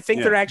wrestlers now? I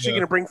think they're actually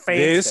going to bring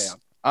fans down.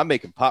 I'm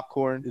making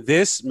popcorn.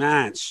 This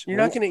match. You're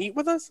not going to eat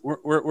with us?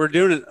 We're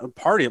doing a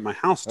party at my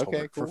house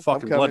Okay, for cool.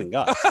 fucking I'm Blood coming.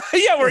 and Guts.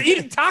 Yeah, we're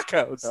eating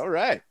tacos. All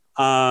right.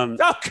 Oh,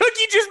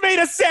 Cookie just made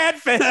a sad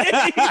face.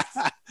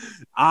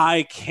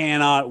 I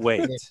cannot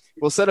wait.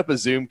 We'll set up a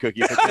Zoom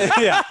cookie.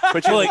 Yeah,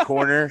 Put you in the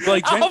corner.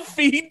 like I'll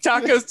feed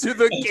tacos to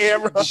the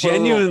camera.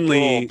 genuinely,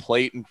 Little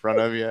plate in front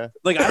of you.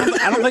 like I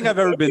don't think I've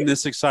ever been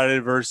this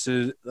excited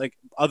versus like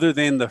other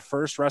than the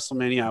first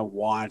WrestleMania I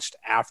watched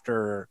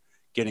after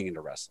getting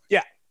into wrestling.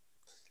 Yeah.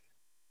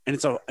 And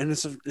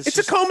it's It's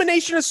just a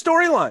culmination of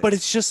storylines. but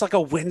it's just like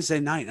a Wednesday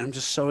night. I'm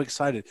just so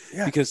excited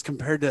Yeah. because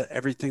compared to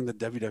everything that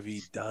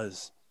WWE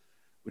does,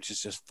 which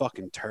is just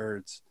fucking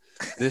turds,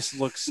 this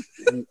looks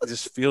and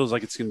just feels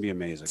like it's going to be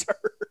amazing.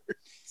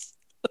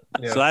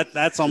 Yeah. So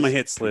that's on my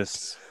hits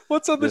list.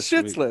 what's on the this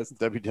shits week. list?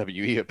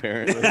 WWE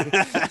apparently.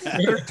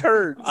 They're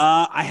turds.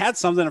 I had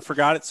something, I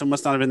forgot it, so it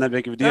must not have been that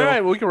big of a deal. All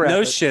right, we can wrap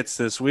No it. shits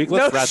this week. No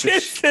Let's wrap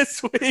shits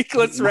this week.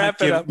 Let's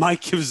wrap it up.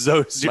 Mike gives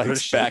Zoe zero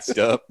Mike's shits. backed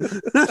up.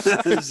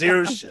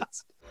 Zero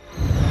shits.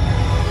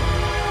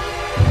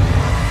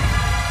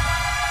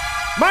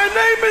 My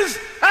name is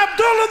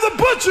Abdullah the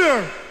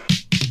Butcher.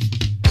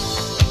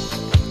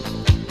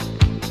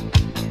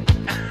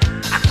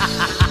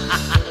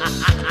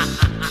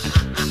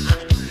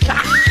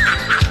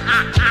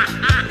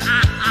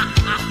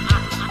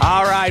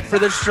 All right, for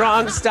the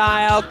strong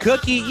style,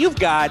 Cookie, you've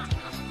got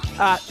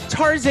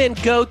Tarzan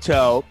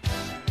Goto,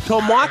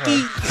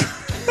 Tomoaki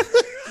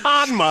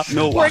Hanma.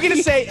 Milwaukee. We're going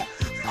to say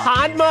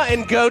Hanma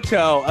and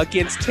Goto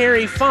against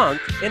Terry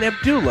Funk and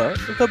Abdullah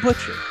the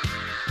Butcher.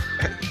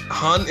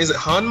 Is it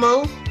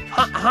Hanmo?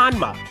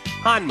 Hanma.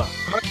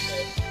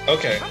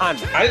 Okay.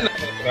 Hanma. I didn't know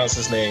how to pronounce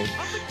his name,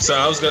 so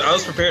I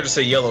was prepared to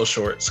say Yellow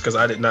Shorts because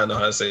I did not know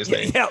how to say his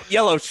name. Yeah,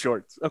 yellow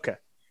shorts. Okay.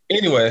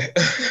 Anyway,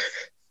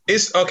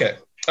 it's okay.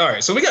 All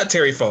right, so we got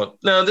Terry Funk.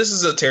 Now, this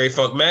is a Terry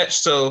Funk match,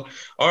 so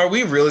are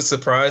we really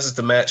surprised that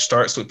the match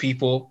starts with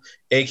people,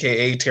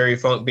 a.k.a. Terry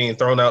Funk, being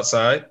thrown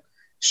outside?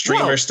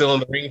 Streamer No. still in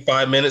the ring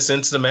 5 minutes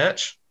into the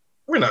match?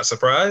 We're not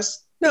surprised.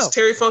 No. It's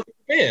Terry Funk in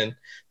Japan.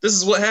 This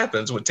is what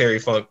happens with Terry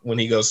Funk when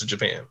he goes to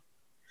Japan.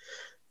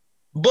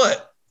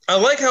 But I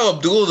like how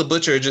Abdullah the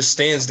Butcher just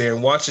stands there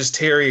and watches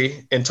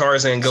Terry and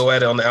Tarzan go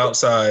at it on the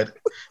outside.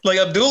 Like,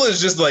 Abdullah is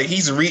just like,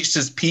 he's reached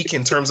his peak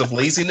in terms of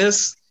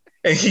laziness.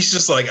 And he's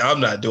just like, I'm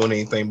not doing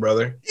anything,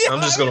 brother. I'm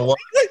just going to watch.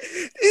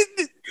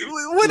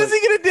 What is he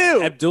going to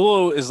do?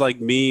 Abdullah is like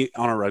me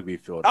on a rugby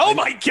field. Oh,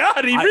 my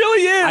God. He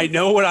really is. I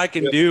know what I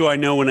can do. I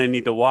know when I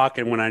need to walk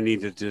and when I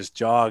need to just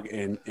jog.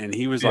 And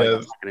he was like, Yeah. I'm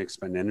not going to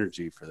expend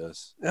energy for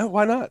this. Yeah,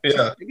 why not?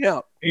 Yeah.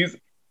 Yeah.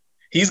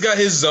 He's got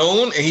his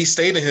zone, and he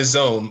stayed in his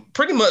zone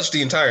pretty much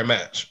the entire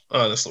match,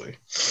 honestly.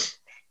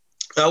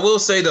 I will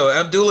say, though,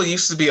 Abdullah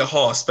used to be a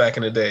hoss back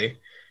in the day.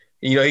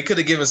 You know, he could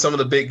have given some of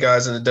the big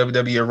guys in the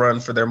WWE a run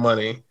for their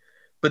money.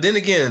 But then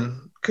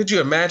again, could you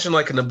imagine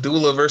like an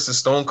Abdullah versus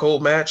Stone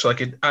Cold match? I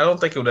don't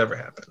think it would ever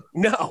happen.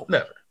 No.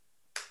 Never.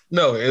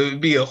 No, it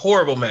would be a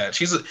horrible match.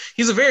 He's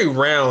a very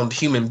round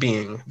human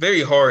being,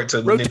 very hard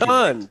to manipulate.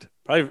 Rotund.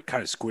 Probably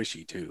kind of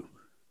squishy, too.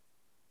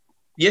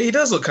 Yeah, he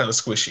does look kind of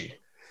squishy.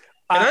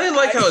 And I didn't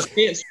like how his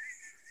pants.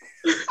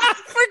 I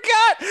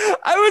forgot.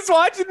 I was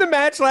watching the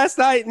match last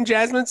night, and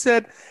Jasmine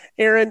said,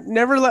 Aaron,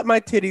 never let my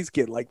titties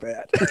get like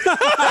that.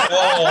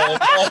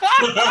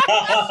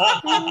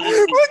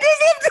 Because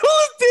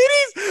Abdullah's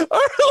titties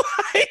are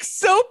like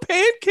so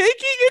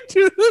pancaking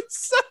into the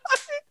side.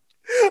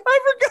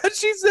 I forgot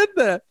she said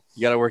that.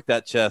 You gotta work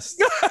that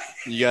chest.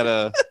 You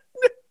gotta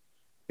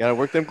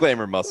work them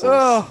glamour muscles.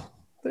 Oh,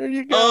 there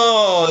you go.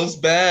 Oh, it's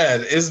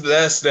bad.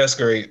 That's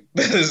great.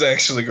 That is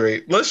actually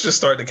great. Let's just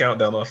start the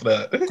countdown off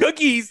of that.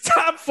 Cookies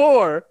top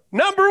 4.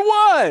 Number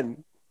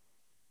 1.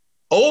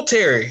 Old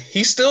Terry,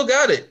 he still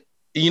got it.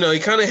 You know, he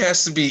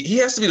has to be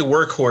the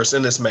workhorse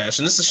in this match.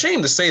 And it's a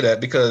shame to say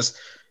that because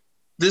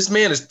this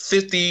man is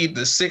 50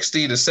 to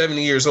 60 to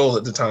 70 years old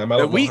at the time. I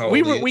don't know how old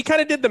he is. We kind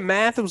of did the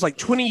math. It was like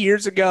 20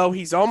 years ago.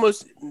 He's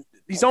almost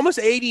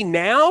 80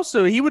 now,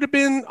 so he would have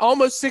been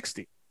almost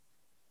 60.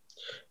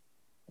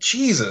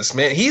 Jesus,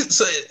 man.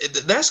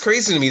 That's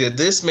crazy to me that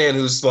this man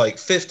who's like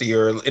 50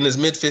 or in his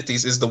mid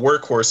 50s is the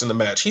workhorse in the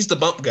match. He's the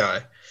bump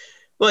guy.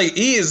 Like,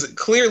 he is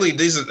clearly,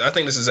 I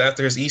think this is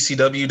after his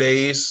ECW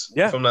days,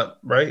 Yeah. if I'm not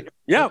right.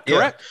 Yeah,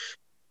 correct.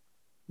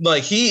 Yeah.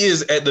 Like, he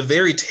is at the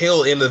very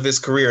tail end of his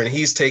career, and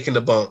he's taking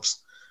the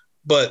bumps.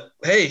 But,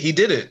 hey, he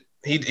did it.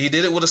 He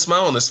did it with a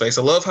smile on his face.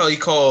 I love how he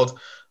called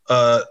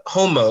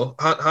Hanma.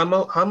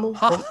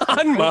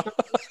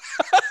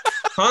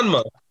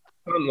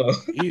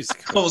 He's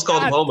I almost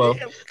called him Homo.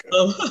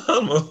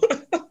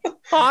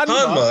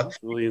 Hanma.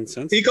 really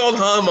insensitive. He called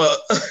Hanma.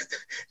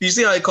 You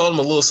see how he called him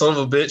a little son of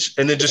a bitch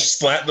and then just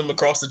slapped him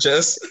across the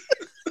chest?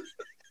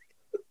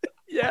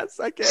 Yes,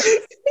 I guess.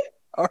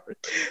 All right.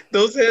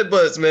 Those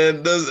headbutts,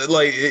 man.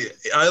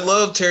 I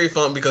love Terry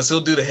Funk because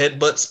he'll do the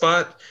headbutt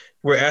spot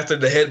where after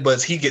the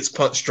headbutts, he gets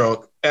punch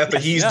drunk after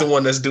he's the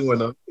one that's doing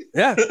them.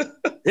 Yeah,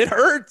 it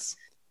hurts.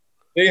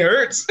 It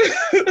hurts.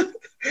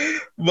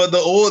 But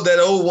that old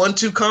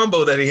 1-2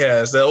 combo that he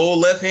has, that old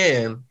left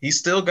hand, he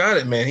still got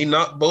it, man. He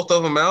knocked both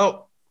of them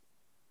out.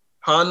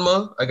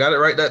 Hanma, I got it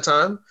right that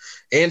time,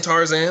 and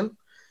Tarzan.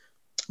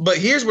 But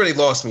here's where they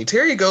lost me.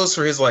 Terry goes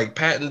for his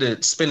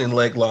patented spinning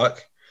leg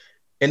lock,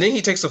 and then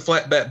he takes a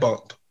flat back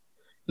bump.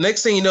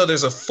 Next thing you know,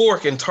 there's a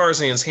fork in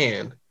Tarzan's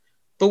hand.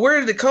 But where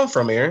did it come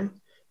from, Aaron?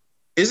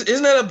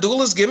 Isn't that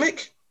Abdullah's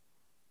gimmick?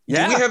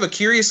 Yeah. Do we have a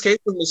curious case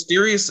of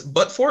mysterious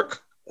butt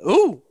fork?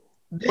 Ooh,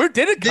 where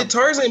did it come Did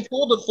Tarzan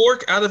pull the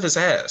fork out of his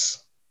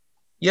ass?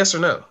 Yes or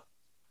no?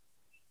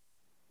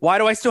 Why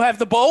do I still have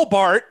the bowl,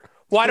 Bart?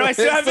 Why do I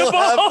still have the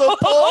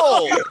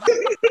bowl?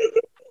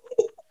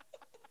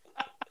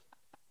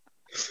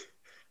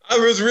 I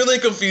was really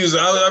confused.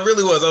 I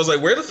really was. I was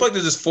like, where the fuck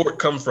did this fork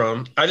come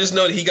from? I just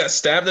know that he got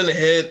stabbed in the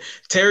head.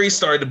 Terry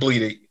started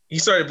bleeding. He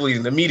started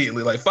bleeding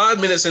immediately. 5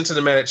 minutes into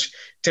the match,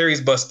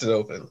 Terry's busted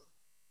open.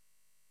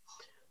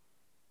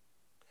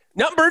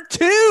 Number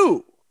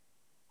 2.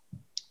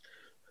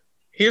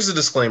 Here's the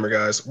disclaimer,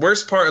 guys.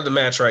 Worst part of the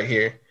match right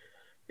here.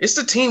 It's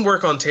the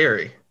teamwork on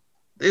Terry.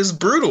 It's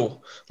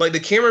brutal. The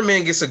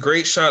cameraman gets a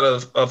great shot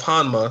of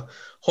Hanma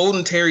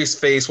holding Terry's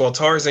face while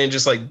Tarzan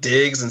just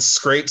digs and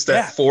scrapes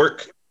that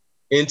fork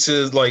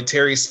into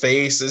Terry's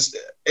face.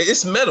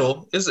 It's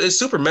metal. It's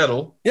super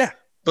metal. Yeah.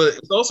 But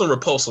it's also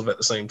repulsive at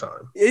the same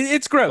time.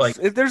 It's gross.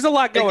 There's a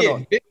lot going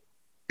on.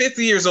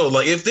 50 years old.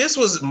 If this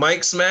was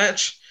Mike's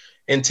match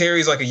and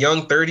Terry's a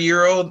young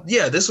 30-year-old,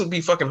 yeah, this would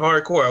be fucking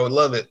hardcore. I would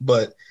love it.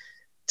 But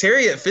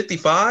Terry at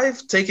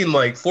 55 taking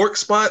fork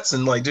spots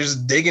and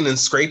just digging and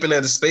scraping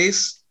at his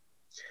face,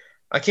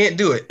 I can't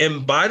do it.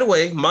 And by the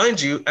way,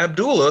 mind you,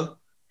 Abdullah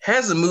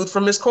hasn't moved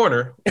from his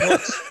corner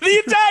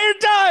the entire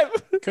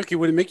time. Cookie,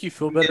 would it make you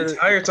feel better? The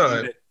entire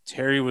time. That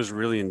Terry was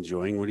really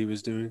enjoying what he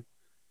was doing?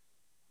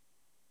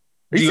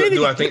 Are you saying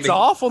he gets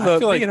off on the I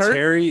feel like hurt?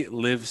 Terry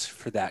lives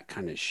for that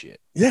kind of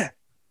shit. Yeah,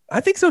 I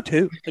think so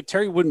too.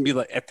 Terry wouldn't be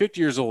at 50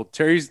 years old.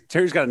 Terry's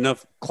got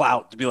enough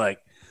clout to be I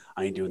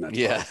ain't doing that.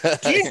 Yeah.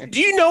 do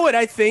you know what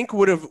I think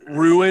would have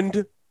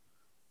ruined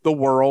the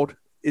world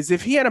is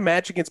if he had a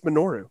match against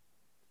Minoru.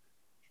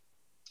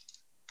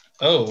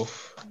 Oh,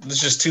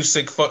 there's just two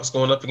sick fucks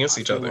going up against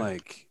each other.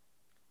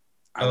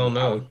 I don't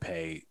know. I would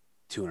pay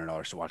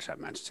 $200 to watch that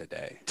match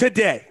today.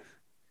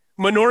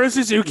 Minoru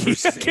Suzuki.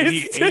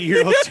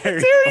 80-year-old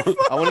Terry.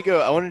 I want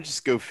to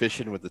just go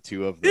fishing with the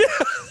two of them.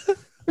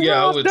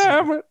 Yeah, I would.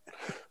 Damn it.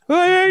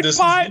 They ain't This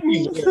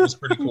fighting. was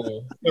pretty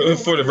cool.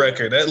 For the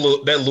record, that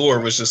lure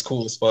was just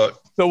cool as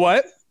fuck. The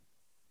what?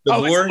 The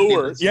lure.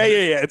 It's lure.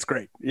 Yeah. It's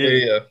great.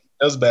 Yeah.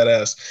 That was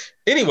badass.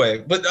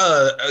 Anyway, but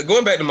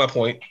going back to my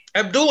point,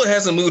 Abdullah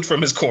hasn't moved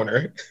from his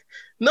corner.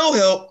 No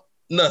help,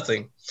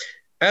 nothing.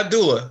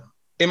 Abdullah,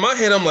 in my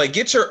head, I'm like,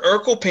 get your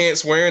Urkel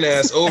pants wearing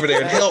ass over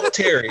there and help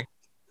Terry.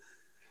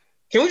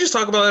 Can we just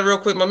talk about that real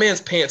quick? My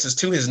man's pants is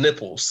to his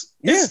nipples.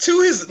 Yeah. It's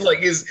to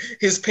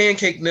his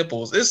pancake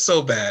nipples. It's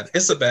so bad.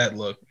 It's a bad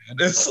look, man.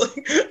 It's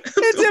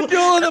It's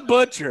Abdullah the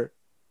Butcher.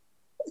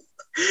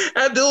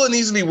 Abdullah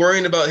needs to be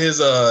worrying about his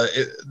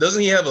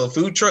doesn't he have a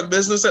food truck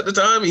business at the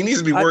time? He needs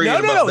to be worrying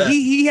about that.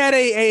 He had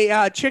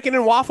a chicken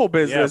and waffle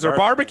business or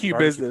barbecue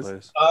business.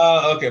 Place.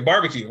 Okay,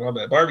 barbecue. My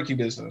bad. Barbecue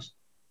business.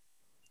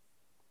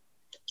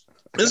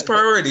 His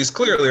priorities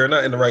clearly are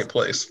not in the right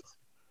place.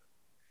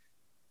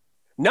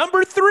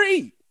 Number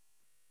 3.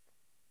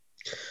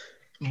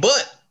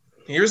 But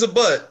here's a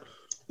but.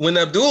 When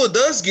Abdullah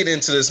does get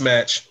into this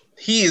match,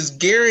 he is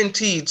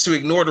guaranteed to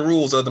ignore the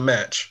rules of the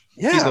match.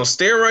 Yeah. He's gonna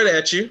stare right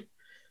at you.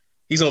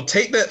 He's gonna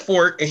take that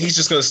fork and he's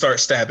just gonna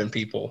start stabbing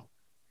people.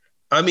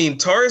 I mean,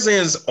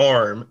 Tarzan's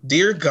arm,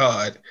 dear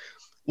God,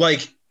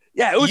 it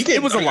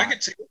was a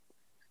lot.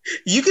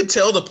 You could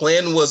tell the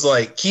plan was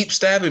keep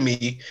stabbing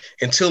me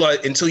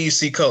until you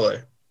see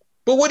color.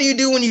 But what do you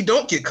do when you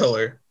don't get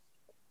color?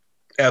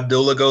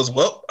 Abdullah goes,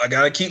 well, I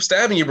gotta keep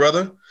stabbing you,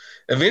 brother.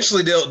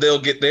 Eventually they'll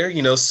get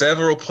there,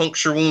 several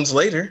puncture wounds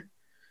later.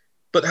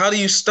 But how do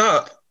you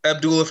stop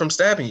Abdullah from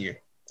stabbing you?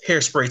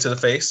 Hairspray to the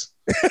face.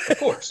 Of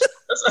course.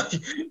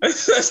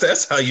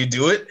 That's how you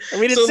do it. I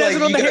mean, it says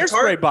it on the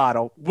hairspray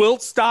bottle. Will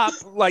stop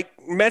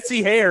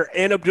messy hair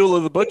and Abdullah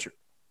the Butcher.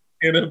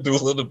 And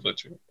Abdullah the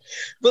Butcher.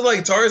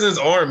 But Tarzan's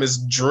arm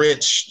is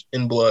drenched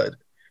in blood.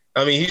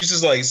 I mean, he's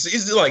just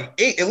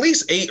at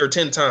least 8 or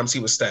 10 times he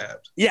was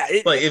stabbed. Yeah,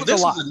 if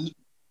this was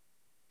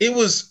it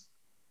was.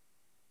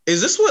 Is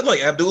this what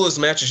Abdullah's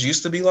matches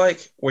used to be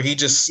like, where he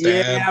just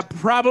stabbed? Yeah,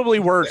 probably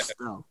worse.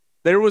 No,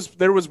 there was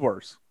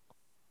worse.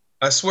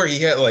 I swear he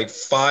had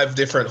 5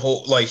 different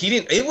holds.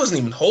 It wasn't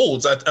even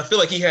holds. I feel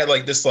like he had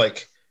this I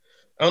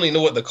I don't even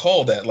know what to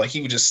call that. Like, he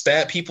would just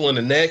stab people in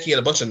the neck. He had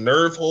a bunch of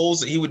nerve holes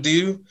that he would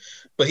do.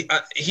 But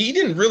he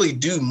didn't really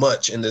do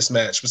much in this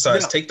match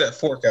besides take that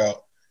fork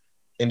out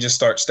and just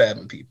start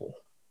stabbing people.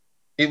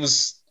 It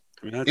was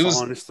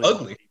honestly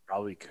ugly. He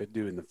probably could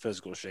do in the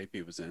physical shape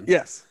he was in.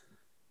 Yes.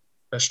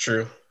 That's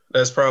true.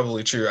 That's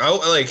probably true. I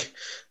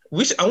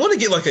want to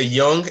get like a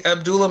young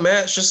Abdullah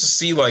match just to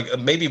see, like,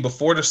 maybe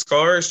before the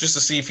scars, just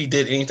to see if he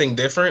did anything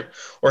different,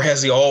 or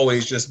has he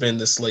always just been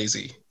this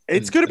lazy?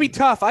 It's going to be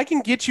tough. I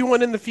can get you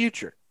one in the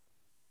future.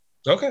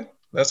 Okay.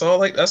 That's what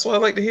I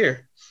like to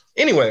hear.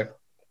 Anyway,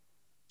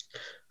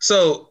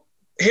 so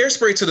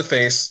hairspray to the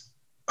face.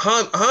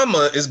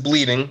 Hama is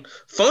bleeding.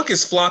 Funk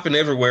is flopping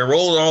everywhere,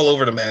 rolling all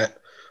over the mat.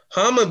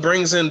 Hama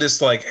brings in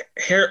this like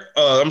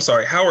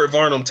Howard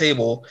Varnum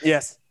table.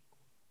 Yes.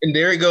 And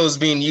there he goes,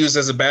 being used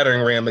as a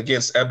battering ram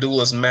against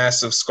Abdullah's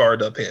massive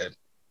scarred up head.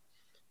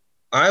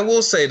 I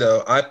will say,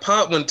 though, I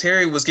popped when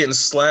Terry was getting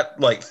slapped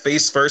like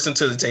face first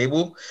into the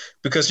table,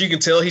 because you can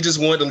tell he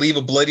just wanted to leave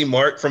a bloody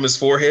mark from his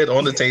forehead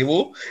on the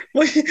table.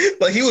 Like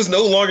he was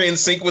no longer in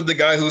sync with the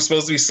guy who was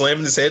supposed to be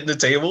slamming his head in the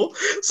table.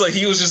 It's like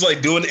he was just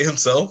like doing it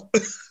himself.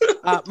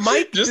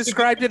 Mike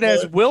described it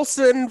as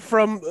Wilson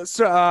from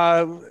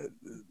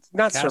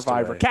not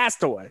Survivor,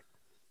 Castaway.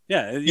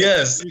 Yeah.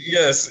 Yes.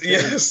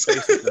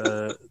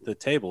 The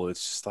table.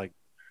 It's just like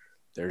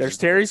there's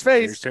Terry's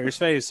face. There's Terry's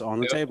face on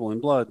the table in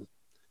blood.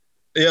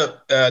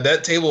 Yep.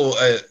 That table.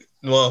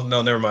 Well,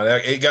 no, never mind.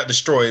 It got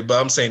destroyed.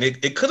 But I'm saying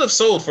it could have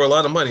sold for a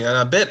lot of money, and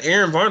I bet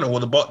Aaron Varner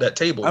would have bought that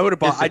table.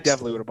 I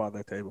definitely would have bought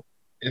that table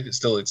if it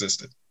still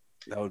existed.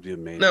 That would be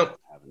amazing. Now,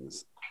 having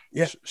this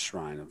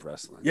shrine of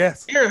wrestling.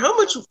 Yes. Aaron, how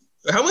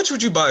much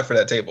would you buy for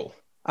that table?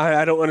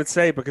 I don't want to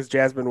say because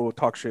Jasmine will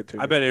talk shit to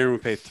me. I bet Aaron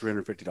would pay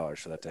 $350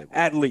 for that table.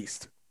 At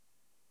least.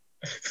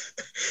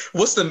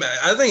 What's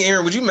I think,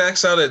 Aaron, would you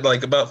max out at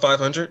like about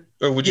 500,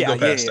 or would you go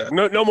past that?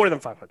 No more than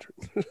 500.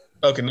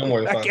 Okay, no more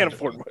than 500. I can't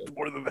afford much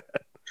more than that.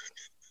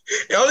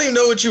 I don't even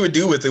know what you would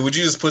do with it. Would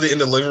you just put it in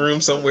the living room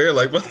somewhere?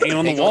 Like, hang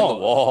on the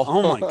wall.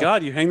 Oh my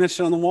God, you hang that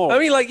shit on the wall. I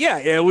mean, like,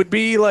 it would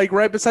be like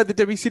right beside the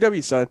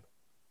WCW sign.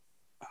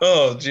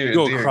 Oh, dude.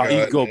 You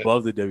can go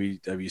above the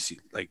WWC,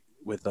 like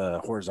with a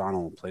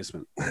horizontal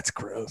placement. That's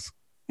gross.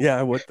 Yeah,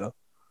 I would though.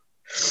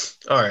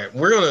 All right,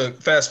 we're gonna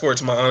fast forward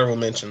to my honorable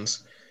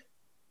mentions.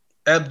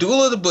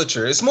 Abdullah the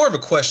Butcher. It's more of a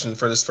question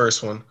for this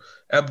first one.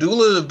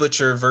 Abdullah the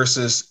Butcher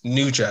versus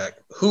New Jack.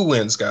 Who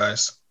wins,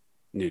 guys?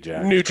 New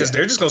Jack. Because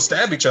they're just gonna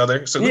stab each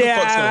other. So who the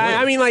fuck's gonna win?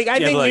 I mean, like, I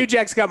think New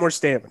Jack's got more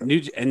stamina.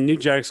 New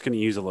Jack's gonna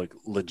use a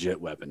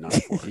legit weapon, not a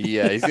fork.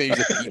 Yeah, he's gonna use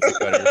a pizza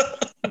cutter.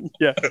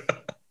 Yeah.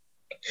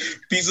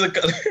 Pizza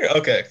cutter.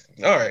 Okay.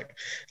 All right.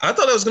 I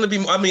thought it was gonna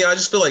be. I mean, I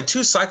just feel like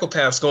two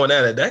psychopaths going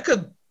at it.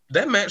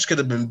 That match could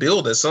have been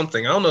billed as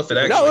something. I don't know if it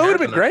actually. No, it would have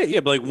been great.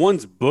 Yeah, but like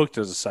one's booked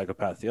as a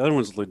psychopath, the other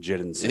one's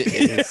legit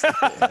insane.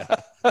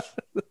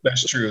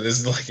 That's true. This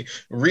is like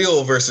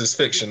real versus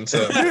fiction.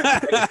 So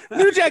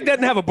New Jack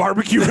doesn't have a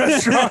barbecue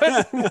restaurant.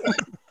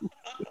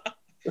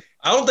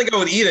 I don't think I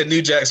would eat at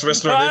New Jack's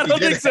restaurant. I don't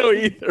think so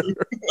either.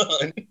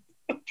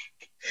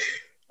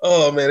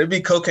 Oh man, it'd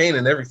be cocaine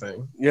and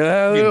everything.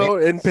 Yeah,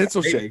 and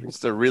pencil shape.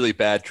 It's a really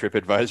bad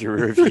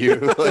TripAdvisor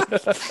review.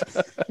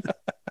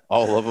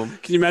 All of them.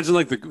 Can you imagine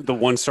like the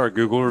 1-star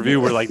Google review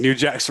where like New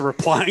Jack's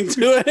replying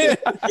to it?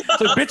 It's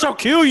like, bitch, I'll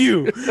kill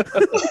you.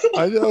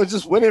 I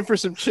just went in for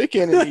some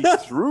chicken and he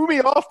threw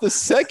me off the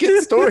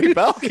second-story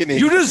balcony.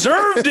 You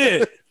deserved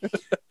it.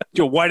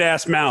 Your white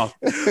ass mouth.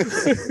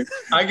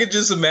 I could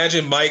just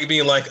imagine Mike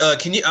being like,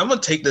 "Can you? I'm gonna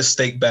take this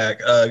steak back.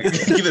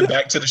 Give it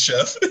back to the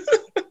chef."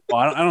 Well,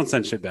 I don't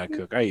send shit back,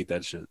 cook. I eat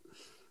that shit.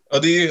 Oh,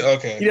 do you?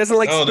 Okay. He doesn't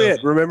like spit.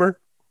 Remember?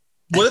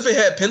 What if it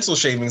had pencil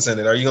shavings in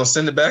it? Are you gonna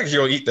send it back, or you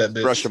gonna eat that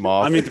bitch? Brush them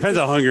off. I mean, it depends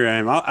how hungry I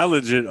am. I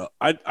legit.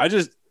 I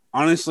just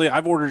honestly,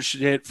 I've ordered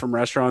shit from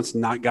restaurants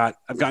and I've gotten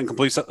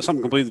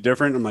something completely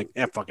different. I'm like,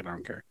 fuck it, I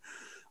don't care.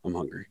 I'm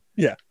hungry.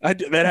 Yeah,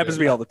 that happens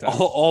to me all the time.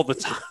 All the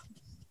time.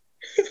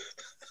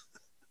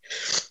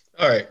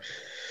 All right.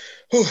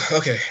 Whew,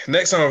 okay.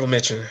 Next honorable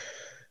mention.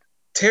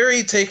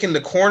 Terry taking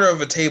the corner of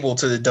a table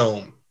to the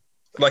dome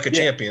like a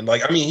champion.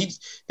 Like, I mean,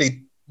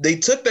 they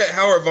took that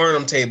Howard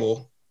Varnum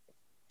table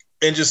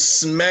and just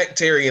smacked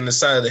Terry in the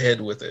side of the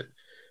head with it.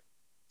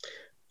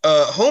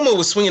 Homo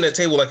was swinging that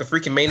table like a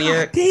freaking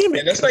maniac. Oh, damn it.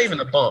 And that's not even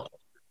a bump.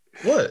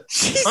 What?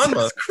 Jesus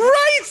Hanma.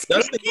 Christ.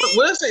 What did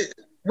I say?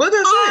 What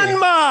did I say?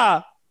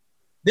 Hanma.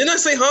 Didn't I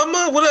say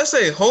Hanma? What did I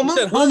say? Homo? You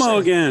said homo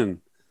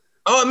again.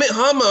 Oh, I meant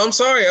Hanma. I'm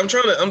sorry. I'm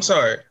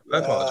sorry. I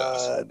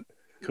apologize.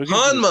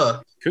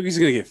 Hanma. Cookie's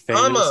going to get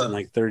famous Hanma. in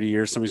like 30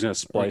 years. Somebody's going to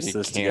splice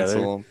this together.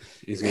 Him.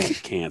 He's going to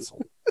get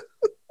canceled.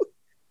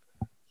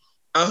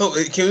 I hope.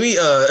 Can we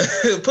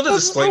put a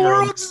disclaimer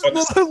on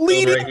the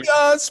leading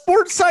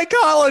sports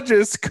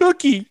psychologist,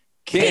 Cookie,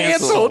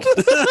 canceled.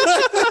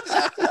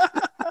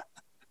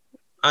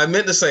 I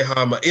meant to say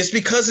Hama. It's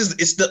because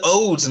it's the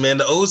O's, man.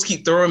 The O's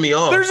keep throwing me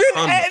off. There's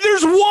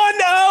one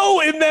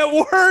O in that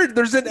word.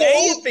 There's an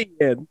A at the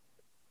end.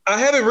 I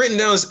have it written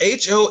down as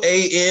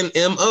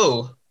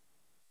HOANMO.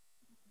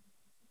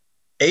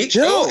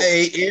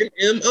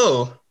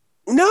 HOANMO.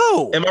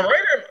 No. Am I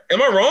right or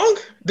am I wrong?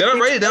 Did I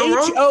write it down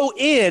wrong?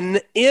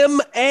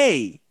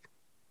 Honma.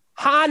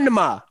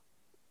 Hanma.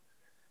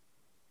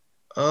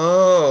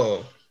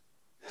 Oh.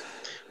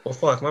 Well,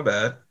 fuck, my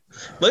bad.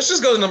 Let's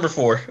just go to number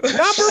 4. Number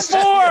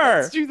 4.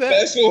 Let's do that.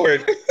 Fast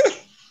forward.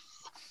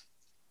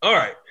 All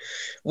right.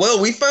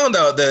 Well, we found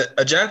out that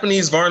a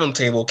Japanese Varnum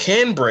table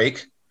can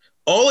break.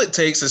 All it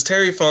takes is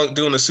Terry Funk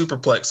doing a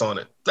superplex on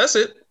it. That's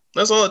it.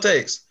 That's all it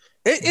takes.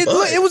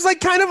 It was like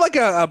kind of like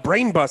a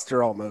brain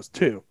buster almost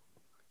too.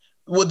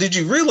 Well, did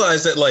you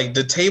realize that like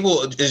the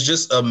table is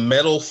just a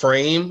metal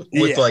frame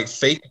with like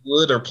fake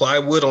wood or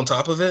plywood on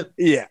top of it?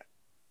 Yeah.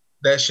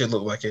 That shit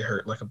looked like it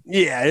hurt.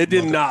 It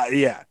did not.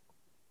 Yeah.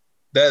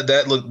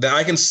 That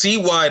I can see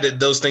why that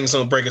those things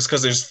don't break. It's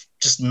because there's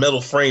just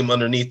metal frame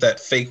underneath that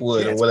fake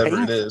wood or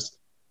whatever it is.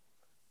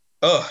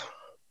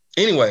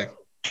 Anyway,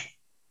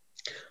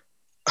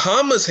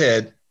 Hanma's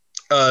head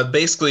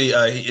basically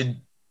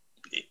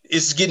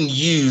it's getting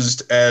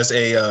used as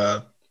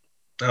a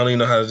I don't even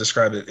know how to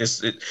describe it.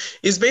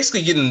 It's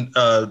basically getting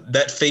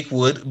that fake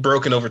wood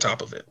broken over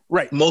top of it.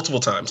 Right. Multiple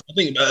times. I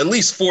think at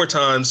least 4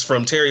 times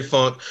from Terry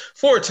Funk,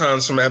 4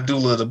 times from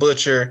Abdullah the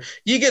Butcher.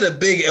 You get a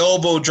big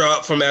elbow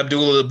drop from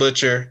Abdullah the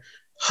Butcher.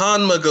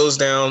 Hanma goes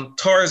down.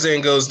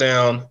 Tarzan goes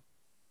down.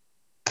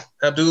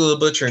 Abdullah the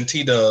Butcher and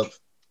T-Dub,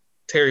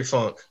 Terry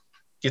Funk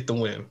get the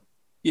win.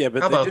 Yeah,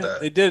 but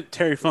they did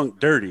Terry Funk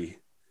dirty.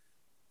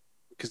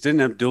 Because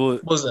didn't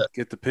Abdullah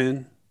get the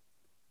pin?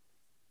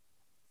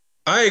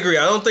 I agree.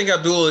 I don't think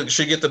Abdullah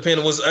should get the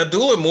pin. Was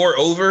Abdullah more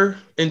over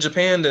in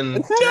Japan than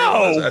No.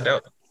 Terry was? I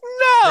doubt it.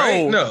 No.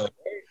 Right? No.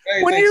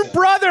 When your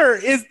brother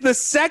is the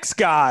sex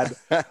god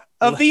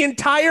of the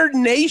entire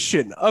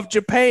nation of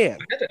Japan.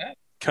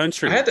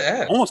 Country. I had to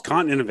ask. Almost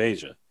continent of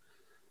Asia.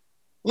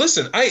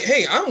 Listen,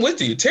 I'm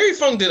with you. Terry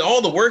Funk did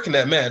all the work in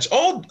that match.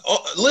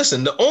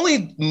 Listen, the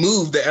only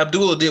move that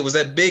Abdullah did was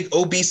that big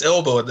obese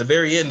elbow at the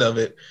very end of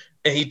it,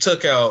 and he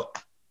took out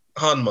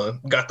Hanma,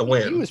 got the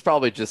win. He was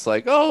probably just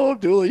like, "Oh,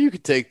 Abdullah, you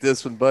can take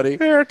this one, buddy.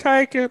 Here,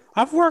 take it.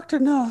 I've worked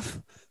enough.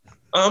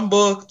 I'm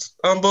booked.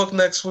 I'm booked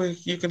next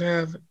week. You can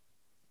have it."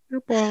 You're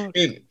booked.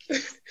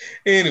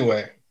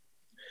 Anyway,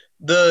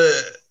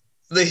 the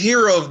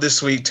hero of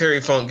this week,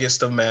 Terry Funk, gets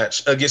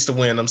the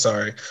win. I'm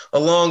sorry,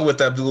 along with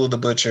Abdullah the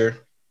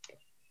Butcher.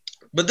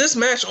 But this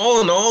match,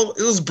 all in all,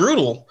 it was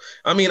brutal.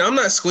 I mean, I'm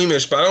not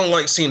squeamish, but I don't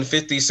like seeing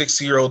 50,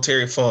 60-year-old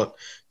Terry Funk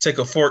take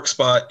a fork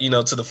spot,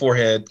 to the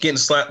forehead, getting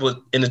slapped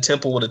in the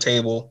temple with a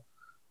table.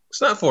 It's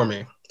not for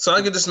me. So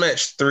I give this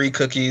match 3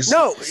 cookies.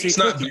 No, it's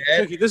not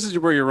bad. Cookie, this is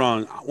where you're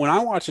wrong. When I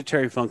watch a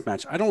Terry Funk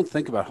match, I don't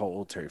think about how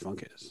old Terry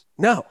Funk is.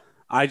 No.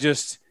 I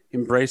just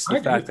embrace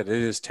the fact that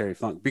it is Terry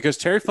Funk. Because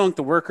Terry Funk,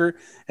 the worker,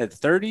 at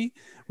 30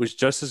 was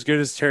just as good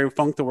as Terry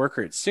Funk, the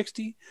worker, at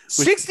 60.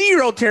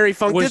 60-year-old Terry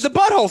Funk did the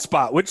butthole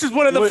spot, which is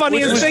one of the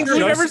funniest things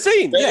we've ever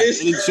seen. Yeah, and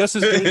it's just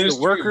as good as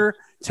the worker.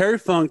 Terry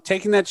Funk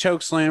taking that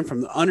choke slam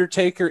from the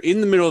Undertaker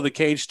in the middle of the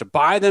cage to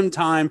buy them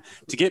time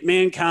to get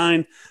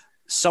Mankind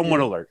somewhat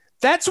alert.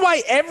 That's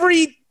why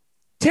every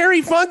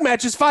Terry Funk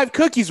match is 5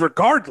 cookies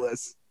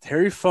regardless.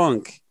 Terry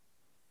Funk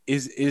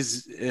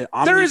he's an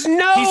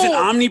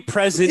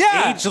omnipresent,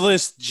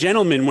 ageless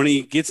gentleman when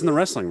he gets in the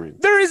wrestling ring.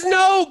 There is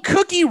no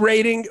cookie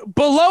rating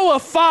below a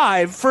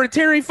 5 for a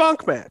Terry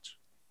Funk match.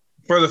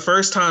 For the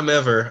first time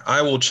ever,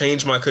 I will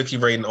change my cookie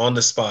rating on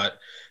the spot.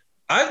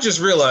 I've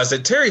just realized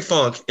that Terry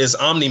Funk is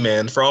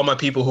Omni-Man for all my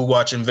people who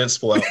watch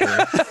Invincible out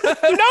there.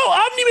 No,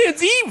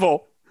 Omni-Man's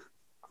evil.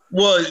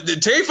 Well,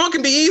 Terry Funk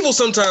can be evil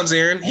sometimes,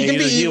 Aaron. He can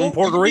be evil in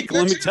Puerto Rico,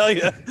 let me tell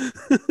you.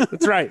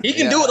 That's right. He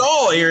can do it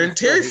all, Aaron.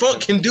 Terry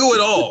Funk can do it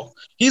all.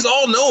 He's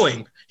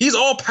all-knowing. He's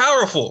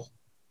all-powerful.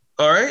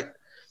 All right?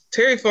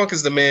 Terry Funk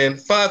is the man.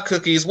 5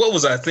 cookies. What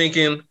was I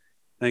thinking?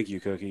 Thank you,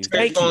 Cookie.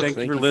 Thank you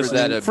for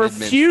listening. For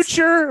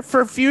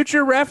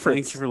future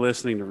reference. Thank you for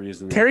listening to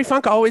Reason. Terry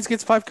Funk always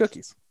gets 5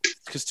 cookies.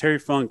 Because Terry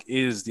Funk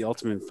is the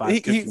ultimate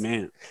 5 cookie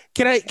man.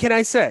 Can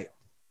I say?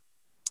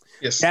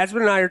 Yes.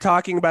 Jasmine and I are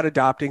talking about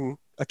adopting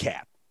a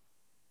cat.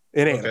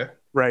 An animal,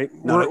 right?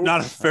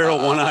 Not a feral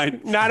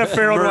one-eyed. Not a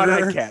feral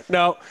one-eyed cat.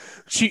 No.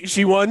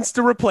 She wants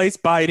to replace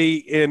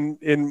Bitey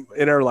in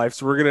her life,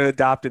 so we're gonna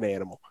adopt an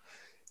animal.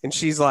 And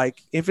she's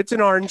like, if it's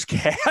an orange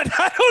cat,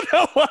 I don't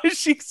know why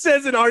she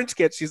says an orange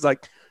cat. She's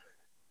like,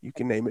 you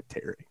can name it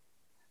Terry.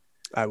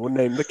 I will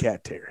name the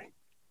cat Terry.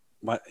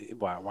 Why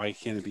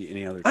can't it be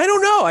any other? I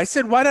don't know. I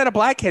said, why not a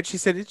black cat? She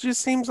said, it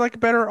just seems like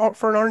better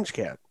for an orange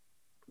cat.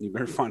 You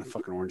better find a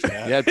fucking orange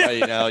cat. Yeah, buddy,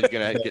 now you're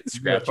gonna get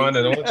scratchy. Find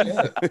an orange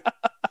cat.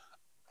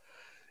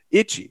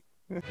 Itchy.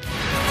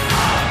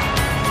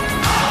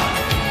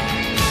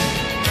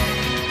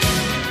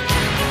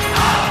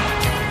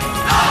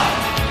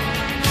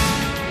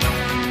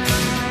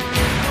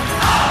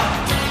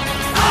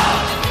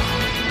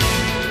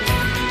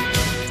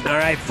 All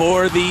right,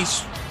 for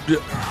these.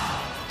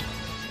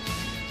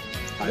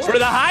 For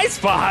the high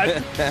spot.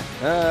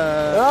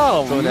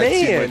 Oh, man.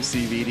 too much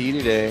CBD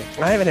today.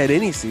 I haven't had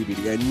any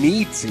CBD. I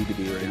need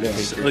CBD right now.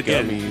 So,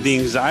 again, the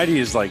anxiety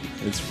is like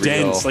It's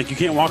real. dense. Like you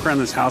can't walk around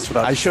this house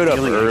without. I showed up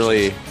feeling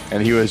early, anxious.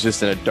 and he was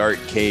just in a dark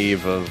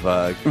cave of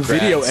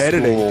Video grad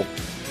editing. school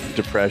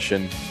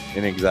depression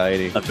and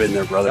anxiety. I've been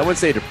there, brother. I wouldn't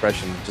say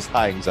depression, just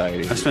high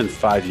anxiety. I spent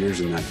 5 years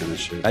in that kind of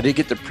shit. I did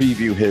get to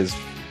preview his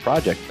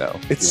project though.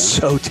 It's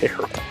so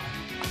terrible.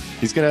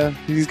 He's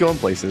going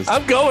places.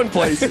 I'm going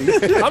places.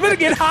 I'm going to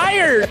get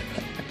hired.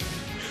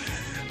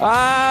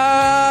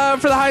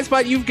 For the high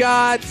spot, you've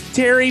got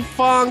Terry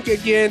Funk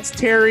against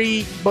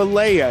Terry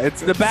Bollea.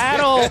 It's the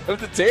battle of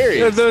the Terry.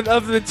 of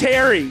the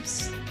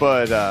Terrys.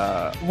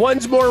 But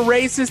One's more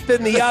racist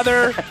than the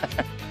other.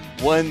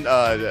 one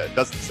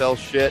doesn't sell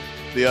shit.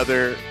 The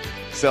other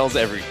sells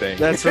everything.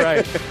 That's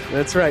right.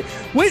 That's right.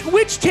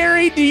 Which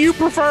Terry do you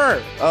prefer?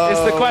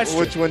 Is the question.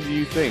 Which one do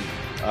you think?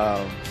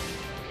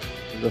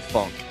 The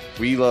funk.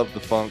 We love the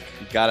funk.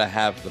 You gotta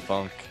have the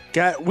funk.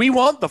 We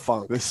want the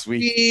funk. This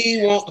week.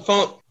 We want the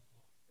funk.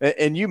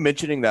 And you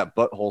mentioning that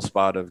butthole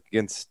spot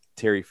against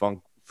Terry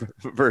Funk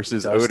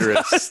versus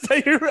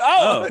Dusty.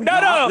 Odorous.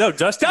 No,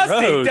 Dusty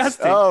Rhodes.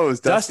 Dusty. Oh, it was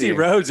Dusty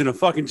Rhodes in a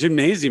fucking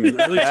gymnasium in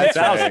the early That's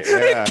 2000s.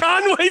 right, yeah.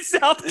 Conway,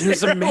 South It was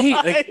Carolina.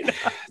 amazing. Like,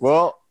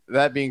 Well,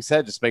 that being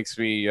said, just makes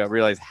me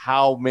realize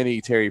how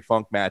many Terry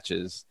Funk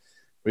matches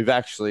we've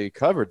actually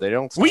covered. They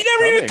don't. We stop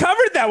never even coming.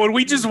 covered that one.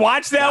 We just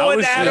watched that That one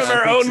was out of just-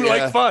 our own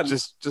Yeah, fun.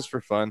 just for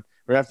fun.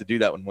 We're gonna have to do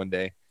that one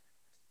day.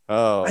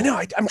 Oh, I know.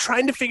 I'm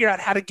trying to figure out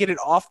how to get it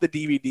off the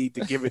DVD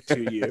to give it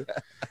to you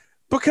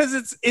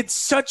because it's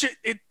such a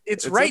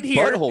it's right a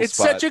here. butthole It's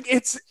spot. such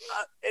a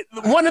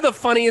one of the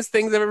funniest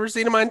things I've ever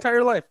seen in my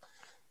entire life.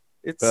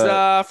 It's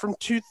from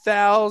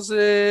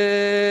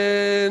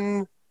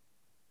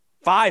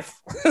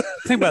 2005.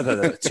 think about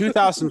that. Though.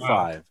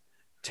 2005.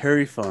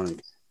 Terry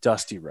Funk,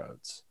 Dusty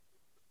Rhodes.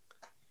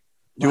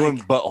 doing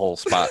butthole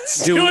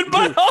spots. Doing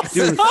butthole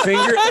doing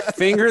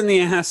finger in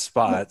the ass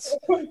spots.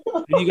 And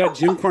you got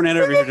Jim Cornette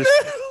over here just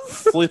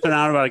flipping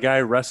out about a guy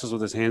who wrestles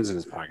with his hands in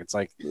his pockets.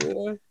 Like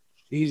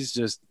he's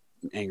just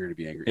angry to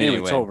be angry. Anyway,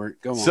 it's Anyway, over.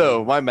 Go on.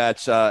 So my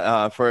match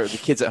for the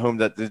kids at home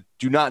that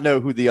do not know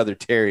who the other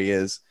Terry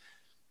is.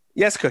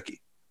 Yes,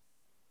 Cookie.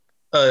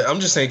 I'm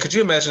just saying, could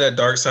you imagine that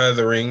dark side of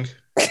the ring?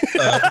 With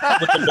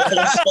the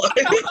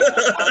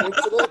butthole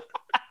spot?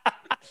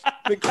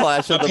 The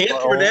clash of My the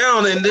pants were butthole.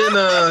 down. down, and then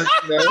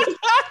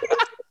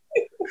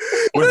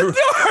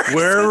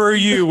where were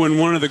you when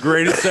one of the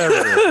greatest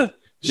ever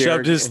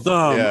shoved his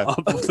thumb Yeah.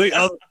 up the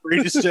other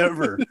greatest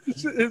ever?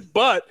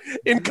 But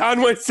in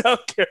Conway,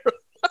 South Carolina.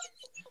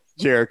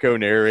 Jericho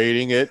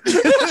narrating it.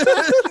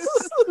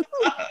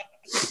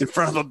 In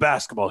front of a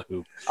basketball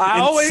hoop. I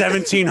And always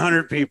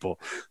 1,700 people.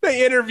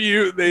 they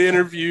interview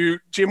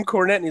Jim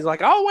Cornette, and he's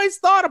like, I always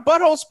thought a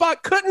butthole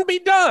spot couldn't be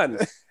done.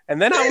 And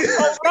then I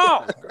was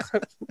wrong.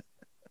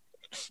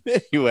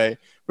 Anyway,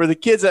 for the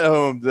kids at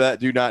home that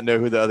do not know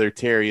who the other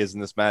Terry is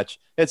in this match,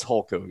 it's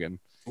Hulk Hogan,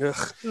 the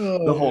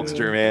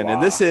Hulkster, man.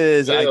 And this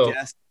is, I Ew.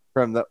 guess,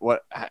 from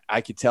what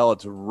I could tell,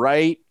 it's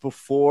right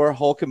before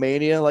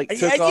Hulkamania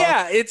took off.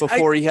 Yeah, it's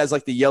Before he has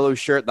the yellow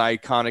shirt, the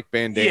iconic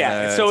bandana.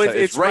 yeah. So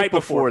it's right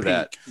before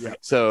that. peak. Yeah.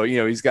 So,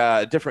 he's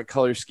got a different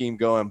color scheme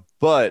going,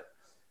 but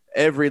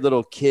every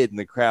little kid in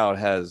the crowd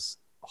has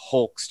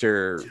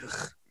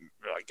Hulkster,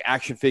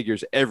 action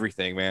figures,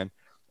 everything, man.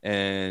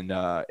 And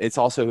it's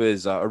also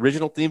his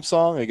original theme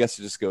song. I guess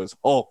it just goes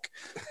Hulk,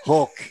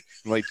 Hulk.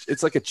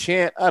 It's like a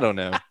chant. I don't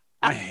know.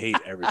 I hate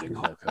everything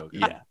Hulk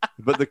Hogan. Yeah.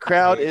 But the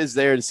crowd is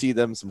there to see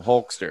them some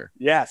Hulkster,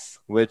 Yes.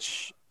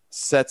 which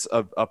sets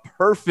a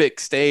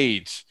perfect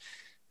stage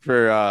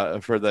for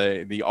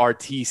the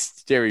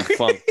artiste Terry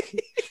Funk.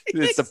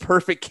 It's a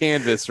perfect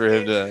canvas for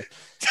him to.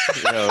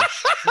 I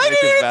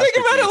didn't even think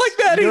about it like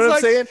that. You know He's what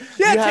I'm saying?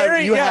 yeah, you have,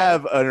 Terry, you yeah.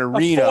 have an a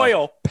arena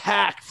foil.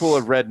 packed full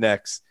of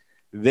rednecks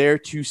there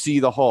to see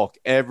the Hulk.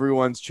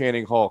 Everyone's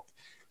chanting Hulk.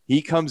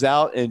 He comes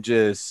out and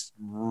just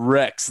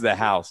wrecks the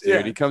house, dude.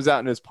 Yeah. He comes out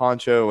in his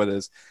poncho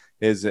with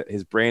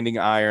his branding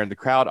iron. The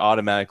crowd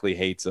automatically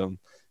hates him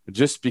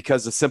just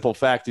because the simple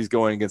fact he's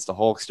going against a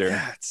Hulkster.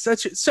 Yeah,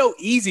 it's so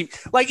easy.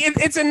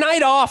 It's a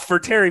night off for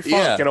Terry Funk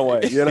Yeah. in a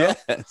way, you know?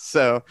 Yeah.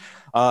 So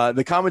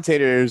the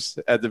commentators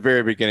at the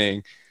very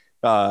beginning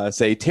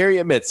say Terry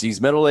admits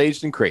he's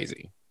middle-aged and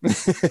crazy.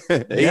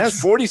 Age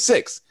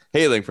 46,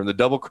 hailing from the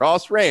Double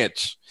Cross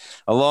Ranch,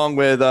 along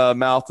with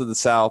Mouth of the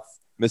South,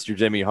 Mr.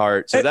 Jimmy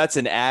Hart. So that's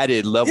an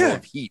added level Yeah.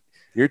 of heat.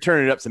 You're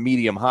turning it up to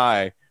medium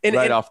high And-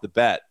 right and off the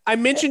bat. I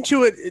mentioned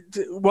to it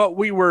what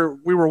we were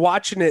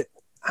watching it.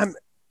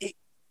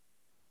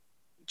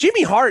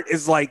 Jimmy Hart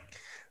is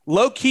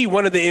low key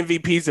one of the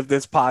MVPs of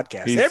this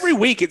podcast. He's Every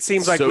week it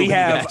seems like so we many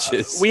have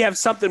matches. we have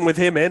something with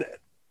him in it.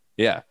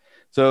 Yeah.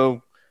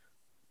 So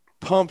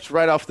pumped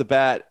right off the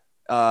bat.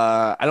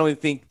 I don't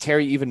even think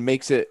Terry even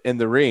makes it in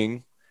the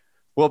ring.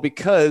 Well,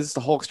 because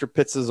the Hulkster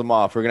pisses him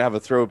off, we're going to have a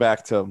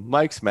throwback to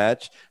Mike's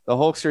match. The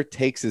Hulkster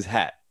takes his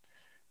hat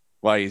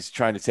while he's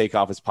trying to take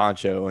off his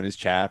poncho and his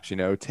chaps,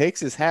 takes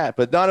his hat.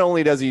 But not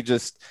only does he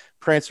just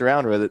prance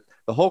around with it,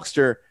 the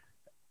Hulkster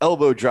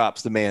elbow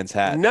drops the man's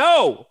hat.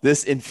 No.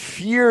 This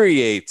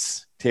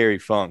infuriates Terry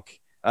Funk.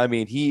 I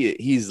mean,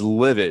 he's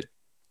livid.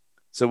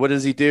 So what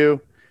does he do?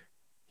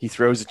 He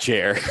throws a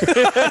chair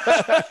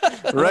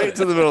right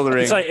to the middle of the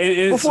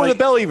ring before the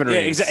bell even rings.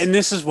 Yeah, exactly. And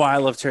this is why I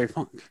love Terry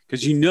Funk,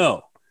 because you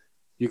know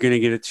you're going to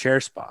get a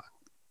chair spot,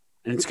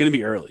 and it's going to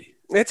be early.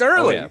 It's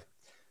early. Oh, yeah.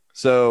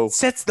 So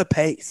sets the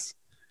pace.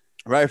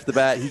 Right off the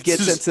bat, he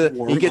gets in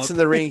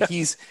the ring.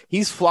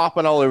 He's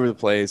flopping all over the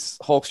place.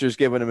 Hulkster's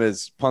giving him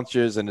his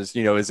punches and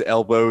his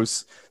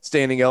elbows,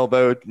 standing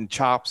elbow and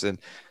chops, and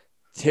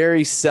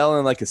Terry's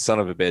selling like a son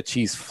of a bitch.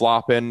 He's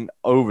flopping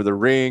over the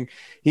ring.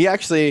 He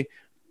actually,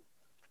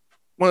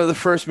 one of the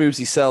first moves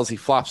he sells, he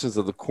flops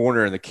into the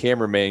corner and the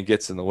cameraman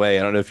gets in the way.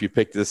 I don't know if you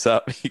picked this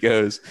up. He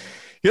goes,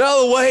 "Get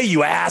out of the way,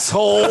 you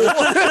asshole."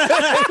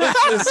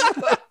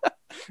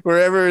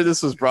 Wherever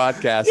this was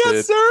broadcasted.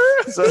 Yes,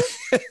 sir.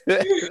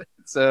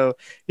 So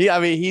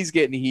he's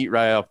getting heat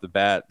right off the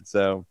bat.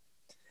 So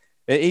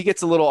he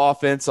gets a little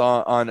offense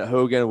on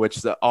Hogan,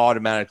 which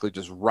automatically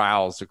just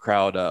riles the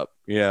crowd up,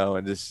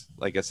 and just,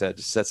 like I said,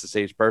 just sets the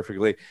stage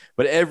perfectly.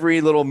 But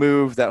every little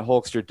move that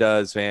Hulkster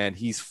does, man,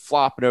 he's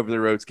flopping over the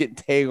ropes, getting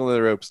tangled in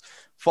the ropes,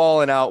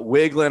 falling out,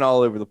 wiggling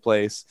all over the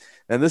place.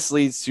 And this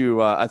leads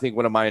to, I think,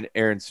 one of mine and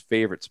Aaron's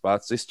favorite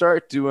spots. They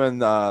start doing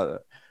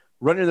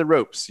running the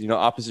ropes,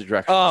 opposite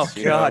directions. Oh,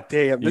 God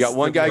damn. You got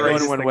one guy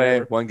going one way,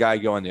 one guy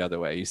going the other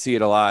way. You see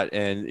it a lot,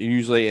 and it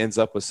usually ends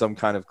up with some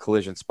kind of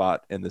collision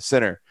spot in the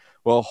center.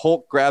 Well,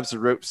 Hulk grabs the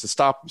ropes to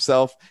stop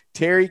himself.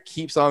 Terry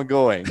keeps on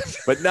going,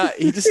 but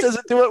he just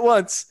doesn't do it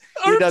once.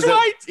 He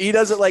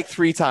does it like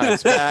 3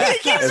 times.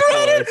 Back and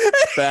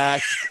forth,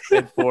 back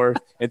and forth,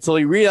 until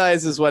he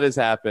realizes what has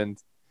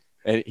happened.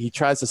 And he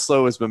tries to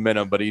slow his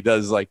momentum, but he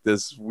does like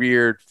this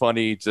weird,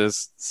 funny,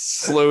 just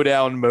slow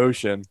down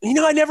motion.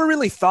 I never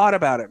really thought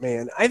about it,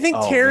 man. I think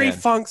Terry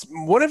Funk's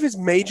one of his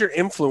major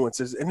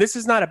influences, and this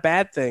is not a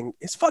bad thing,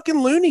 is fucking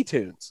Looney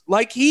Tunes.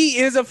 Like, he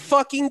is a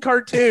fucking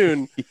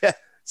cartoon. Yeah.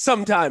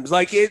 Sometimes,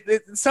 like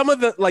some of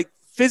the like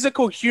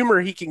physical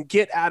humor he can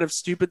get out of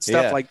stupid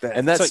stuff like that.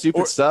 And that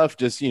stupid stuff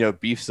just,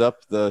 beefs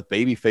up the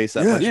baby face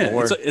that much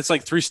more. It's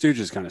like Three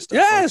Stooges kind of stuff.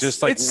 Yes,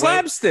 just like it's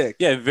slapstick.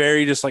 Yeah,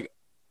 very just like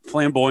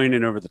flamboyant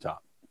and over the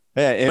top.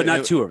 Yeah, but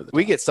not too over the top.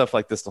 We get stuff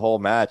like this the whole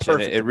match,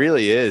 and it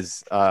really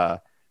is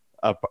a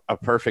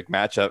perfect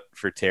matchup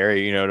for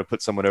Terry, to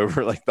put someone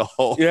over like the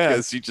Hulk,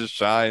 because he just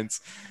shines.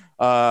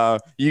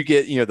 You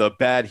get, the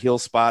bad heel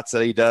spots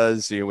that he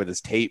does, with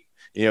his tape,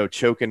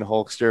 choking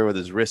Hulkster with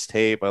his wrist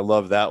tape. I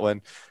love that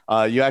one.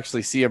 You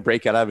actually see him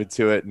break out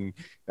into it, and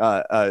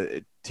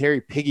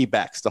Terry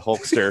piggybacks the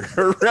Hulkster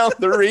around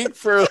the ring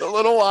for a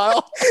little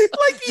while.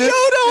 Like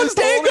Yoda on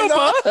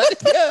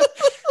Dagobah. Yeah.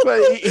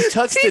 But he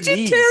tucks the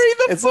knees. Terry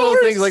the it's little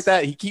things like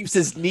that. He keeps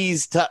his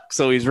knees tucked,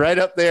 so he's right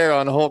up there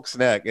on Hulk's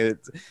neck.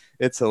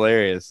 It's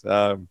hilarious.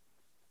 So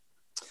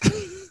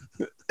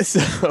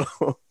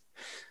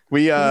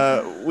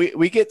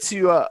we get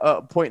to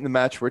a point in the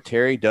match where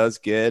Terry does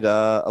get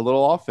a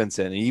little offense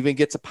in. He even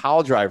gets a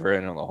pile driver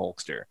in on the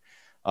Hulkster.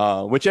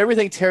 Which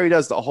everything Terry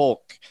does to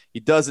Hulk, he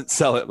doesn't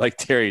sell it like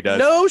Terry does.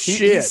 No shit.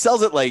 He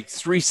sells it like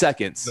 3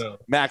 seconds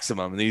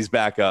maximum, and he's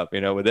back up,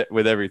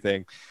 with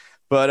everything.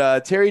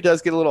 But Terry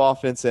does get a little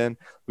offense in.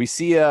 We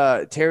see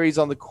Terry's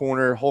on the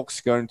corner.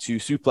 Hulk's going to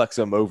suplex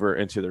him over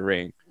into the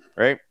ring,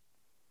 right?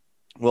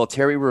 Well,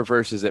 Terry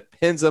reverses it,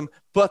 pins him,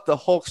 but the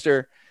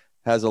Hulkster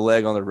has a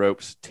leg on the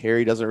ropes.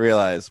 Terry doesn't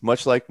realize,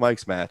 much like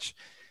Mike's match.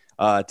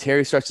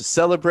 Terry starts to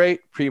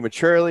celebrate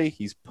prematurely.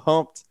 He's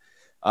pumped.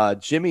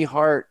 Jimmy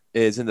Hart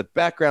is in the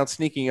background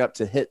sneaking up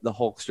to hit the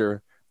Hulkster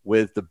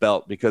with the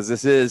belt, because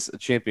this is a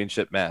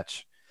championship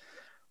match.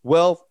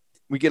 Well,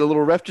 we get a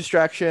little ref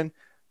distraction.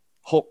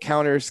 Hulk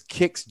counters,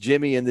 kicks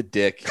Jimmy in the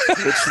dick,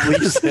 which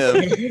leaves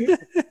him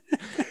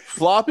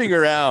flopping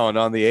around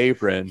on the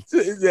apron.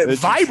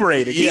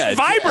 Vibrating. He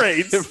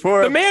vibrates.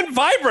 The man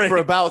vibrates. For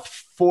about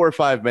 4 or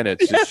 5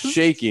 minutes, just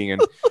shaking.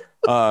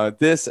 And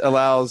this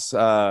allows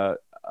the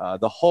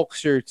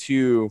Hulkster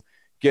to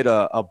get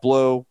a